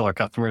 we'll always tell our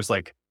customers,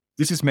 like,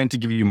 this is meant to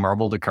give you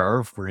marble to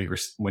carve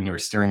when you're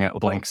staring at a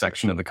blank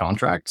section of the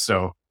contract.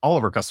 So all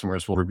of our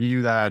customers will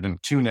review that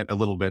and tune it a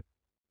little bit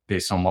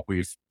based on what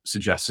we've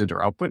suggested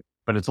or output.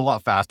 But it's a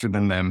lot faster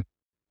than them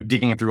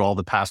digging through all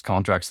the past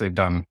contracts they've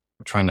done,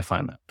 trying to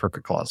find that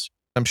perfect clause.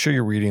 I'm sure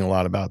you're reading a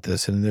lot about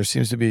this, and there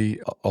seems to be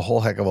a whole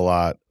heck of a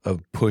lot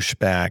of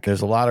pushback.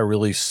 There's a lot of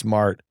really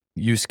smart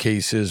use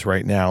cases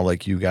right now,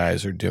 like you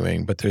guys are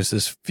doing, but there's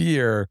this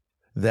fear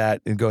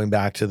that, and going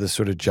back to the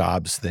sort of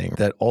jobs thing,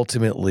 that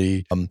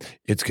ultimately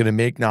it's going to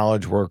make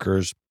knowledge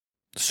workers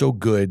so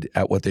good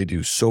at what they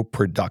do, so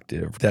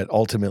productive, that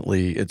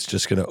ultimately it's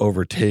just going to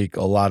overtake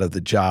a lot of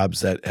the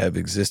jobs that have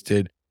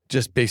existed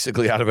just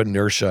basically out of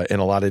inertia in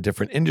a lot of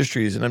different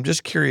industries. And I'm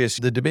just curious,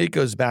 the debate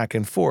goes back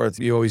and forth.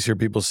 You always hear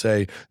people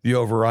say the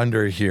over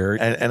under here.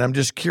 And I'm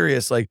just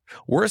curious, like,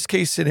 worst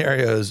case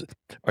scenarios,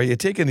 are you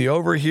taking the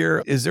over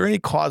here? Is there any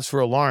cause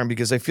for alarm?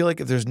 Because I feel like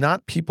if there's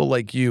not people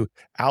like you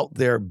out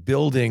there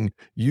building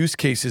use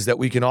cases that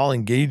we can all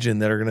engage in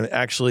that are going to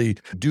actually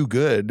do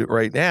good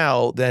right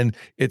now, then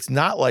it's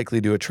not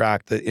likely to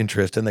attract the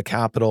interest and the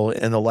capital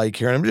and the like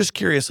here. And I'm just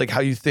curious, like,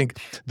 how you think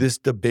this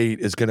debate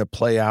is going to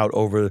play out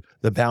over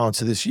the balance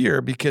of this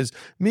year, because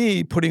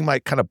me putting my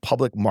kind of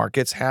public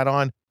markets hat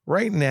on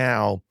right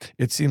now,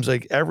 it seems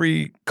like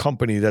every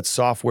company that's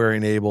software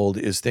enabled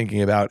is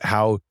thinking about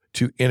how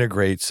to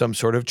integrate some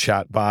sort of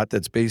chatbot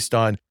that's based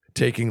on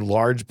taking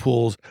large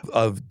pools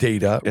of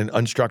data and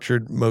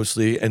unstructured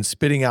mostly and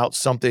spitting out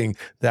something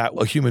that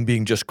a human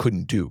being just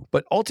couldn't do.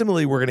 But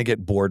ultimately, we're going to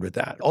get bored with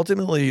that.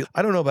 Ultimately,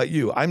 I don't know about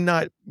you, I'm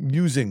not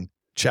using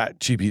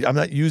ChatGPT. I'm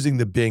not using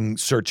the Bing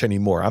search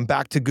anymore. I'm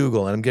back to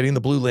Google and I'm getting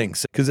the blue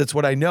links because it's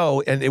what I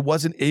know. And it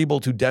wasn't able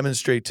to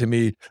demonstrate to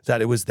me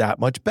that it was that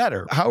much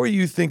better. How are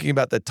you thinking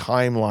about the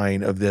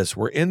timeline of this?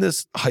 We're in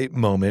this hype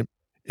moment.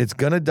 It's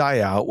going to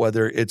die out,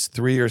 whether it's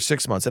 3 or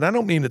 6 months. And I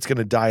don't mean it's going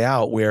to die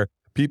out where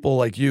people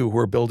like you who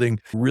are building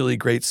really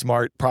great,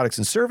 smart products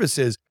and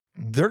services,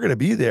 they're going to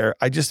be there.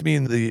 I just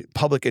mean the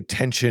public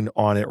attention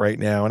on it right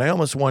now. And I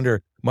almost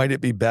wonder, might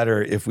it be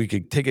better if we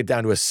could take it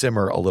down to a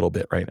simmer a little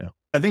bit right now?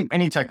 I think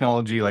any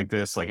technology like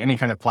this, like any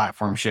kind of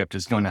platform shift,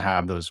 is going to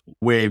have those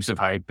waves of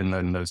hype and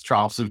then those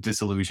troughs of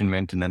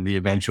disillusionment and then the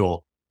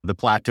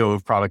plateau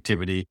of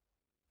productivity.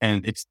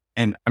 And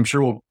I'm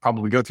sure we'll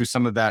probably go through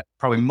some of that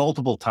probably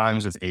multiple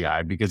times with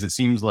AI, because it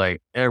seems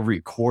like every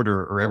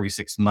quarter or every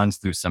 6 months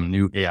there's some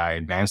new AI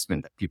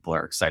advancement that people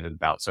are excited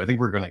about. So I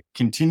think we're going to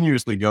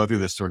continuously go through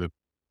this sort of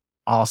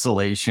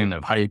oscillation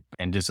of hype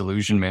and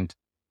disillusionment.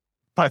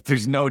 But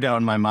there's no doubt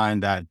in my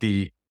mind that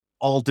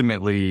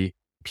ultimately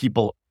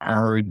people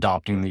are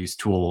adopting these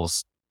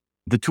tools,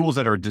 the tools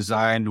that are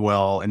designed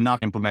well and not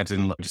implemented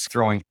and just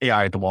throwing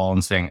AI at the wall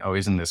and saying, oh,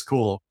 isn't this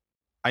cool?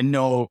 I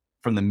know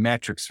from the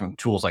metrics from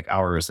tools like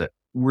ours that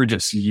we're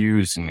just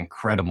used an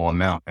incredible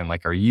amount. And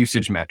like our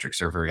usage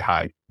metrics are very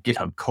high.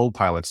 GitHub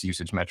Copilot's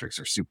usage metrics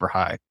are super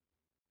high.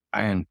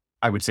 And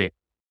I would say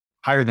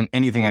higher than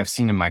anything I've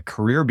seen in my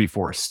career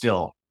before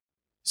still.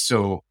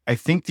 So I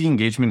think the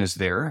engagement is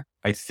there.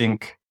 I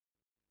think,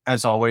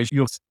 as always,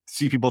 you'll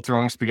see people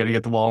throwing spaghetti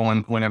at the wall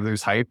whenever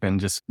there's hype and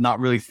just not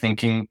really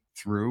thinking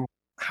through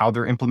how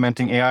they're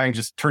implementing AI,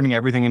 just turning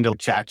everything into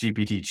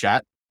ChatGPT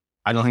chat.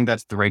 I don't think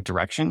that's the right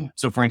direction.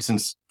 So for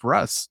instance, for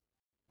us,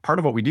 part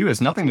of what we do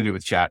has nothing to do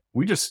with chat.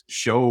 We just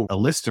show a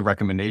list of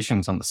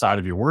recommendations on the side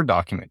of your Word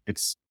document.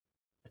 It's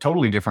a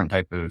totally different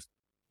type of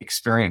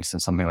experience than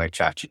something like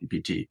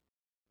ChatGPT.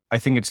 I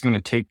think it's going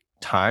to take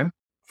time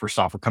for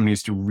software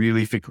companies to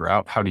really figure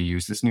out how to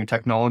use this new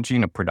technology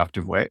in a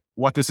productive way.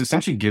 What this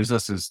essentially gives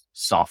us as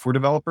software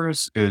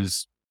developers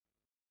is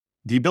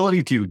the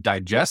ability to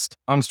digest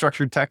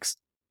unstructured text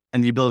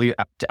and the ability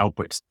to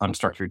output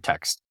unstructured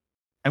text.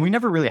 And we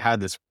never really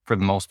had this for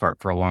the most part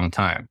for a long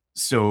time.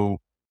 So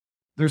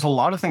there's a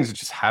lot of things that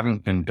just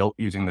haven't been built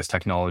using this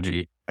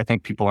technology. I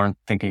think people aren't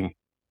thinking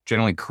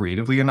generally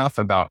creatively enough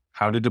about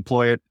how to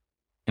deploy it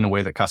in a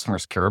way that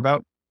customers care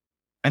about.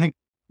 I think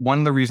one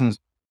of the reasons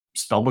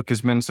Spellbook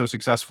has been so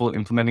successful at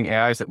implementing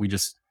AI is that we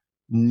just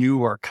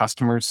knew our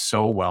customers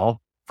so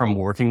well from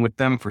working with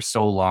them for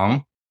so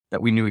long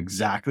that we knew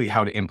exactly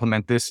how to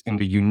implement this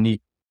in a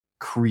unique,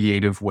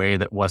 creative way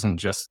that wasn't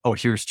just, oh,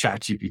 here's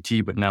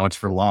ChatGPT, but now it's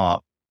for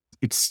law.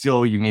 It's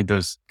still, you need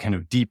those kind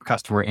of deep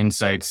customer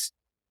insights.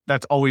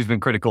 That's always been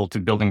critical to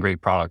building great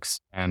products,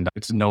 and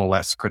it's no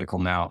less critical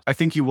now. I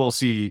think you will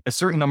see a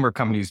certain number of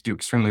companies do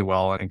extremely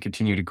well and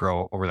continue to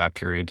grow over that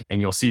period.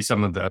 And you'll see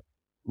some of the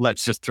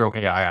let's just throw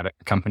AI at it.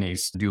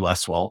 Companies do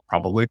less well,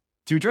 probably.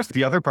 To address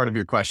the other part of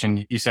your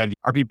question, you said,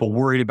 are people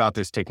worried about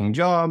this taking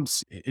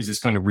jobs? Is this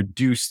going to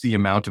reduce the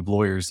amount of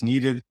lawyers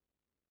needed?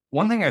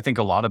 One thing I think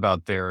a lot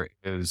about there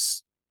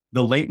is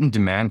the latent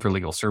demand for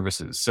legal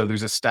services. So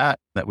there's a stat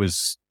that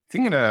was, I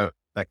think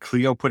that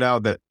Clio put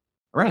out, that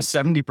around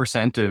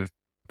 70% of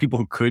people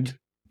who could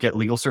get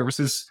legal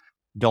services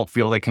don't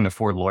feel they can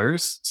afford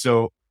lawyers.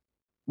 So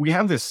we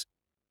have this,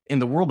 in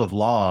the world of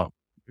law,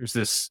 there's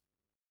this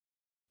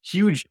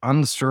huge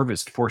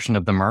unserviced portion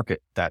of the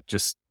market that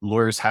just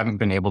lawyers haven't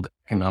been able to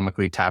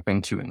economically tap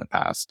into in the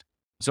past.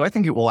 So I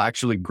think it will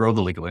actually grow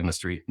the legal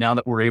industry now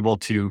that we're able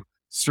to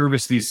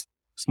service these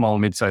small,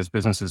 mid-sized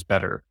businesses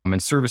better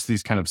and service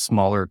these kind of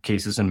smaller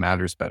cases and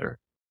matters better.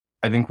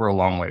 I think we're a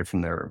long way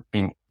from there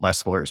being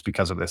less lawyers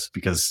because of this,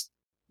 because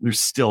there's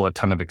still a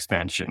ton of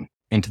expansion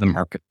into the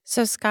market.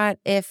 So Scott,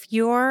 if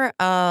you're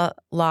a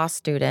law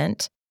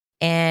student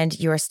and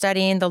you're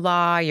studying the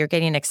law, you're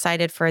getting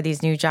excited for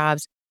these new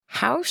jobs,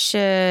 how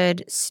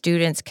should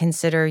students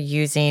consider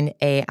using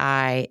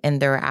AI in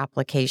their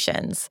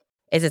applications?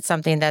 Is it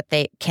something that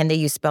can they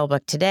use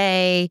Spellbook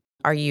today?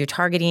 Are you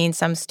targeting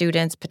some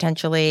students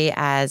potentially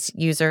as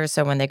users,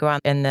 so when they go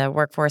out in the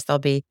workforce, they'll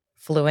be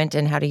fluent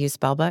in how to use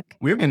Spellbook?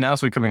 We have an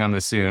announcement coming on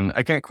this soon.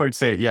 I can't quite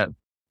say it yet.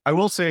 I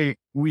will say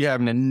we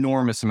have an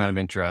enormous amount of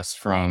interest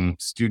from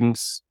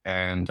students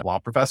and law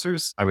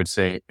professors. I would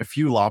say a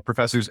few law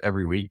professors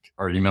every week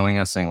are emailing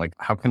us saying, like,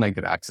 how can I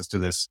get access to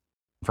this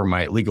for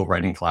my legal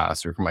writing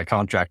class or for my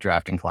contract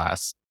drafting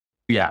class?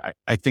 Yeah,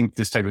 I think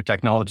this type of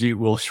technology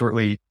will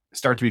shortly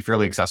start to be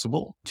fairly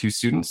accessible to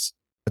students.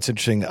 That's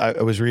interesting.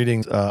 I was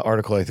reading an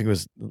article, I think it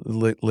was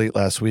late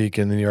last week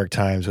in the New York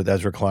Times with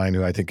Ezra Klein,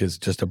 who I think is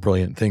just a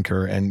brilliant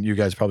thinker. And you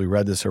guys probably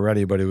read this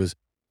already, but it was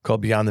called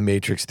Beyond the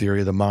Matrix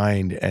Theory of the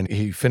Mind. And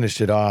he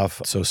finished it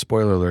off. So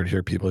spoiler alert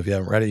here, people, if you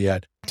haven't read it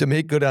yet. To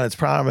make good on its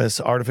promise,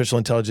 artificial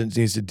intelligence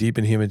needs to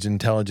deepen human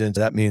intelligence.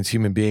 That means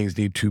human beings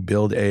need to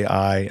build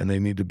AI, and they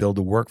need to build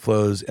the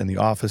workflows and the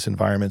office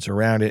environments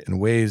around it in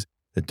ways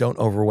that don't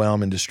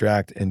overwhelm and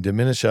distract and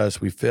diminish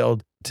us. We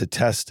failed to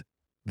test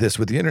this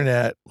with the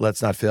internet.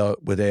 Let's not fail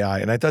with AI.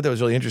 And I thought that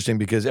was really interesting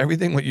because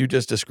everything what you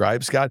just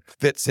described, Scott,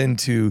 fits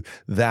into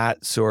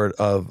that sort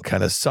of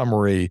kind of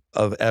summary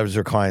of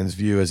Ezra Klein's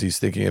view as he's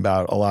thinking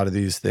about a lot of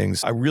these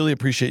things. I really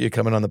appreciate you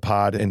coming on the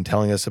pod and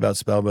telling us about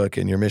Spellbook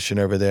and your mission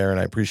over there. And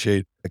I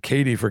appreciate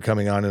Katie for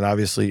coming on and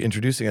obviously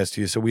introducing us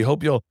to you. So we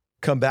hope you'll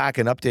come back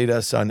and update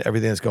us on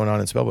everything that's going on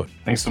in Spellbook.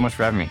 Thanks so much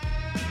for having me.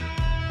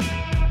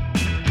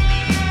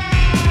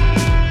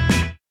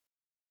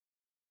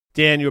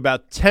 Dan, you're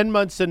about 10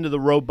 months into the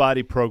Row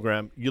Body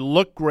program. You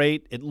look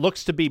great. It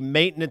looks to be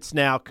maintenance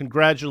now.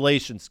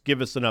 Congratulations. Give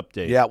us an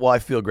update. Yeah, well, I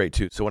feel great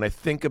too. So when I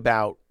think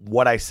about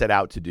what I set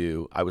out to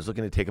do, I was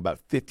looking to take about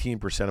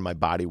 15% of my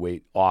body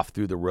weight off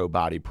through the Row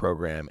Body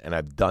program, and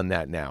I've done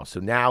that now. So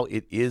now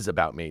it is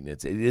about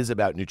maintenance. It is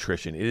about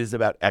nutrition. It is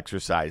about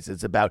exercise.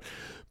 It's about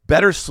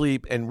better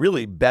sleep and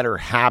really better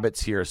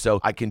habits here.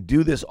 So I can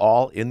do this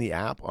all in the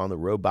app on the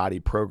Row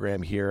Body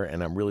program here.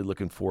 And I'm really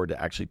looking forward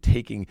to actually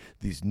taking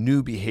these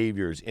new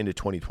behaviors into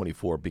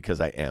 2024 because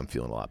I am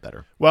feeling a lot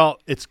better. Well,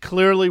 it's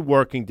clearly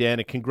working, Dan,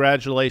 and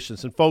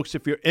congratulations. And folks,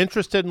 if you're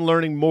interested in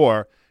learning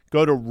more,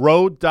 go to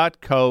row.co/OK.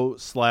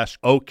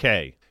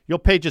 You'll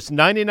pay just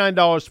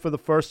 $99 for the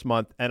first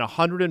month and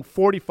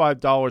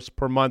 $145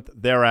 per month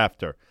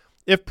thereafter.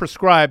 If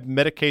prescribed,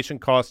 medication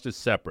cost is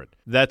separate.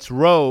 That's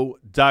row.co/OKAY.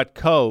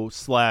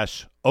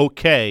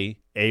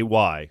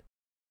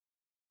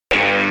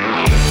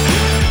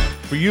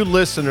 For you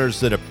listeners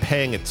that are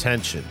paying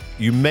attention,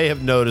 you may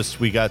have noticed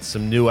we got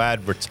some new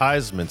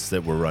advertisements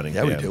that we're running.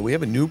 Yeah, we do. We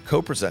have a new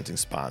co-presenting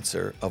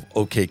sponsor of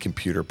OK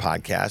Computer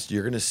Podcast.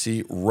 You're going to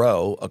see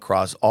Row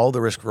across all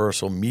the Risk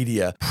Reversal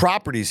media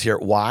properties here.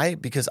 Why?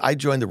 Because I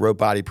joined the Row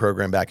Body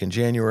program back in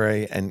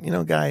January. And, you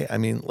know, Guy, I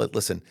mean,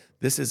 listen,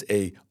 this is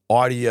a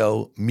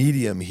audio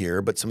medium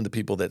here, but some of the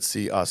people that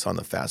see us on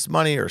the Fast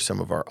Money or some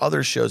of our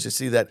other shows, you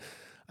see that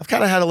I've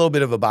kind of had a little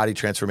bit of a body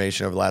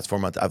transformation over the last 4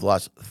 months. I've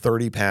lost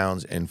 30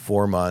 pounds in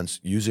 4 months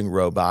using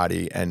Row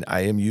Body, and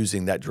I am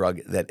using that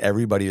drug that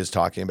everybody is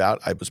talking about.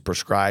 I was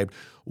prescribed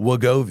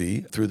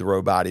Wegovy through the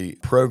Row Body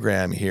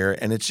program here,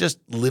 and it's just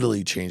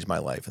literally changed my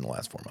life in the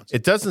last 4 months.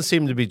 It doesn't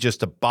seem to be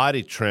just a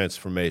body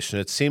transformation.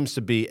 It seems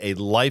to be a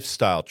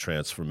lifestyle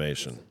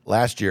transformation.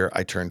 Last year,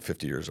 I turned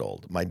 50 years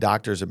old. My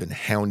doctors have been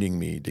hounding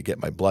me to get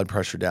my blood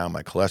pressure down,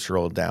 my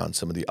cholesterol down,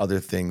 some of the other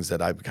things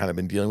that I've kind of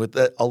been dealing with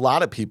that a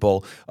lot of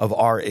people of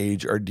our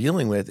age are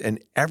dealing with.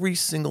 And every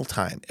single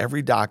time,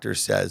 every doctor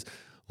says,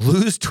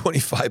 lose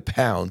 25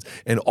 pounds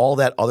and all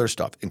that other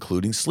stuff,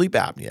 including sleep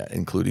apnea,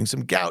 including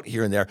some gout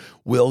here and there,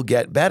 will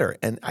get better.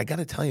 And I got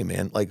to tell you,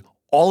 man, like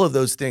all of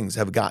those things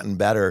have gotten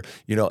better,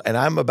 you know, and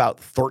I'm about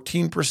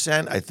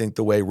 13%. I think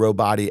the way Row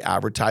Body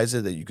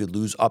advertises that you could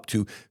lose up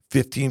to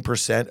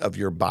 15% of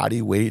your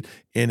body weight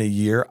in a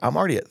year. I'm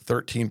already at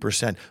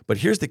 13%. But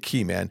here's the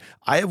key, man.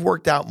 I have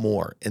worked out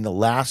more in the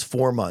last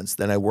 4 months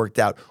than I worked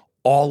out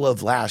all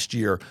of last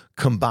year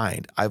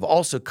combined. I've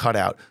also cut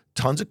out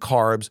tons of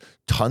carbs,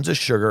 tons of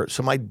sugar.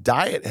 So my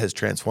diet has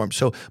transformed.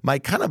 So my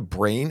kind of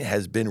brain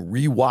has been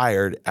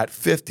rewired at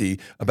 50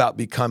 about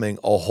becoming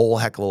a whole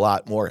heck of a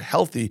lot more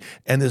healthy.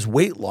 And this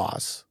weight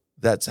loss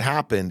that's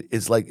happened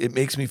is like, it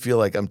makes me feel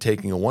like I'm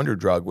taking a wonder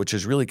drug, which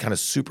has really kind of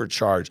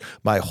supercharged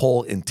my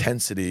whole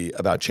intensity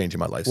about changing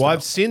my lifestyle. Well,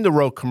 I've seen the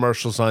road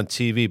commercials on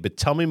TV, but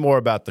tell me more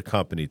about the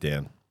company,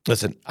 Dan.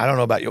 Listen, I don't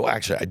know about you. Well,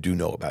 actually, I do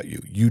know about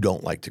you. You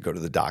don't like to go to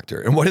the doctor.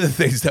 And one of the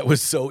things that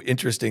was so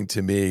interesting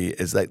to me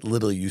is that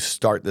literally you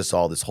start this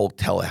whole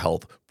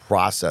telehealth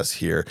process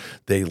here.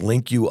 They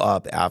link you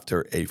up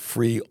after a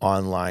free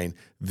online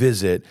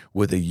visit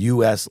with a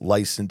U.S.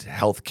 licensed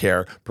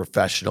healthcare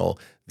professional.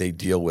 They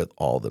deal with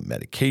all the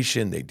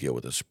medication. They deal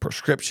with the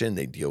prescription.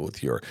 They deal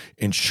with your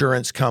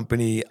insurance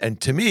company.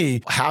 And to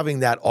me,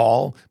 having that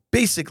all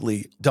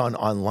basically done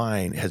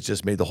online has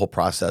just made the whole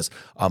process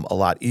a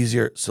lot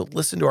easier. So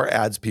listen to our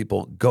ads,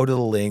 people. Go to the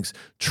links.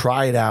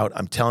 Try it out.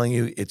 I'm telling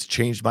you, it's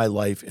changed my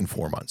life in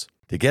 4 months.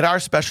 To get our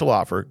special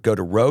offer, go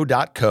to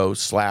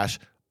ro.co/OK.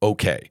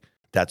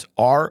 That's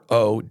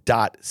ro.co/OK.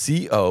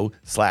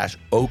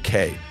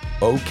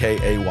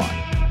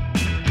 OKAY.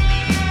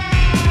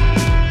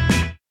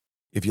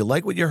 If you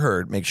like what you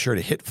heard, make sure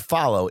to hit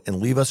follow and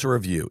leave us a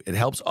review. It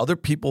helps other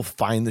people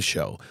find the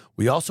show.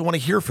 We also want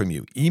to hear from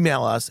you.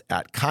 Email us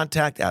at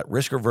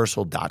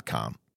contact@riskreversal.com.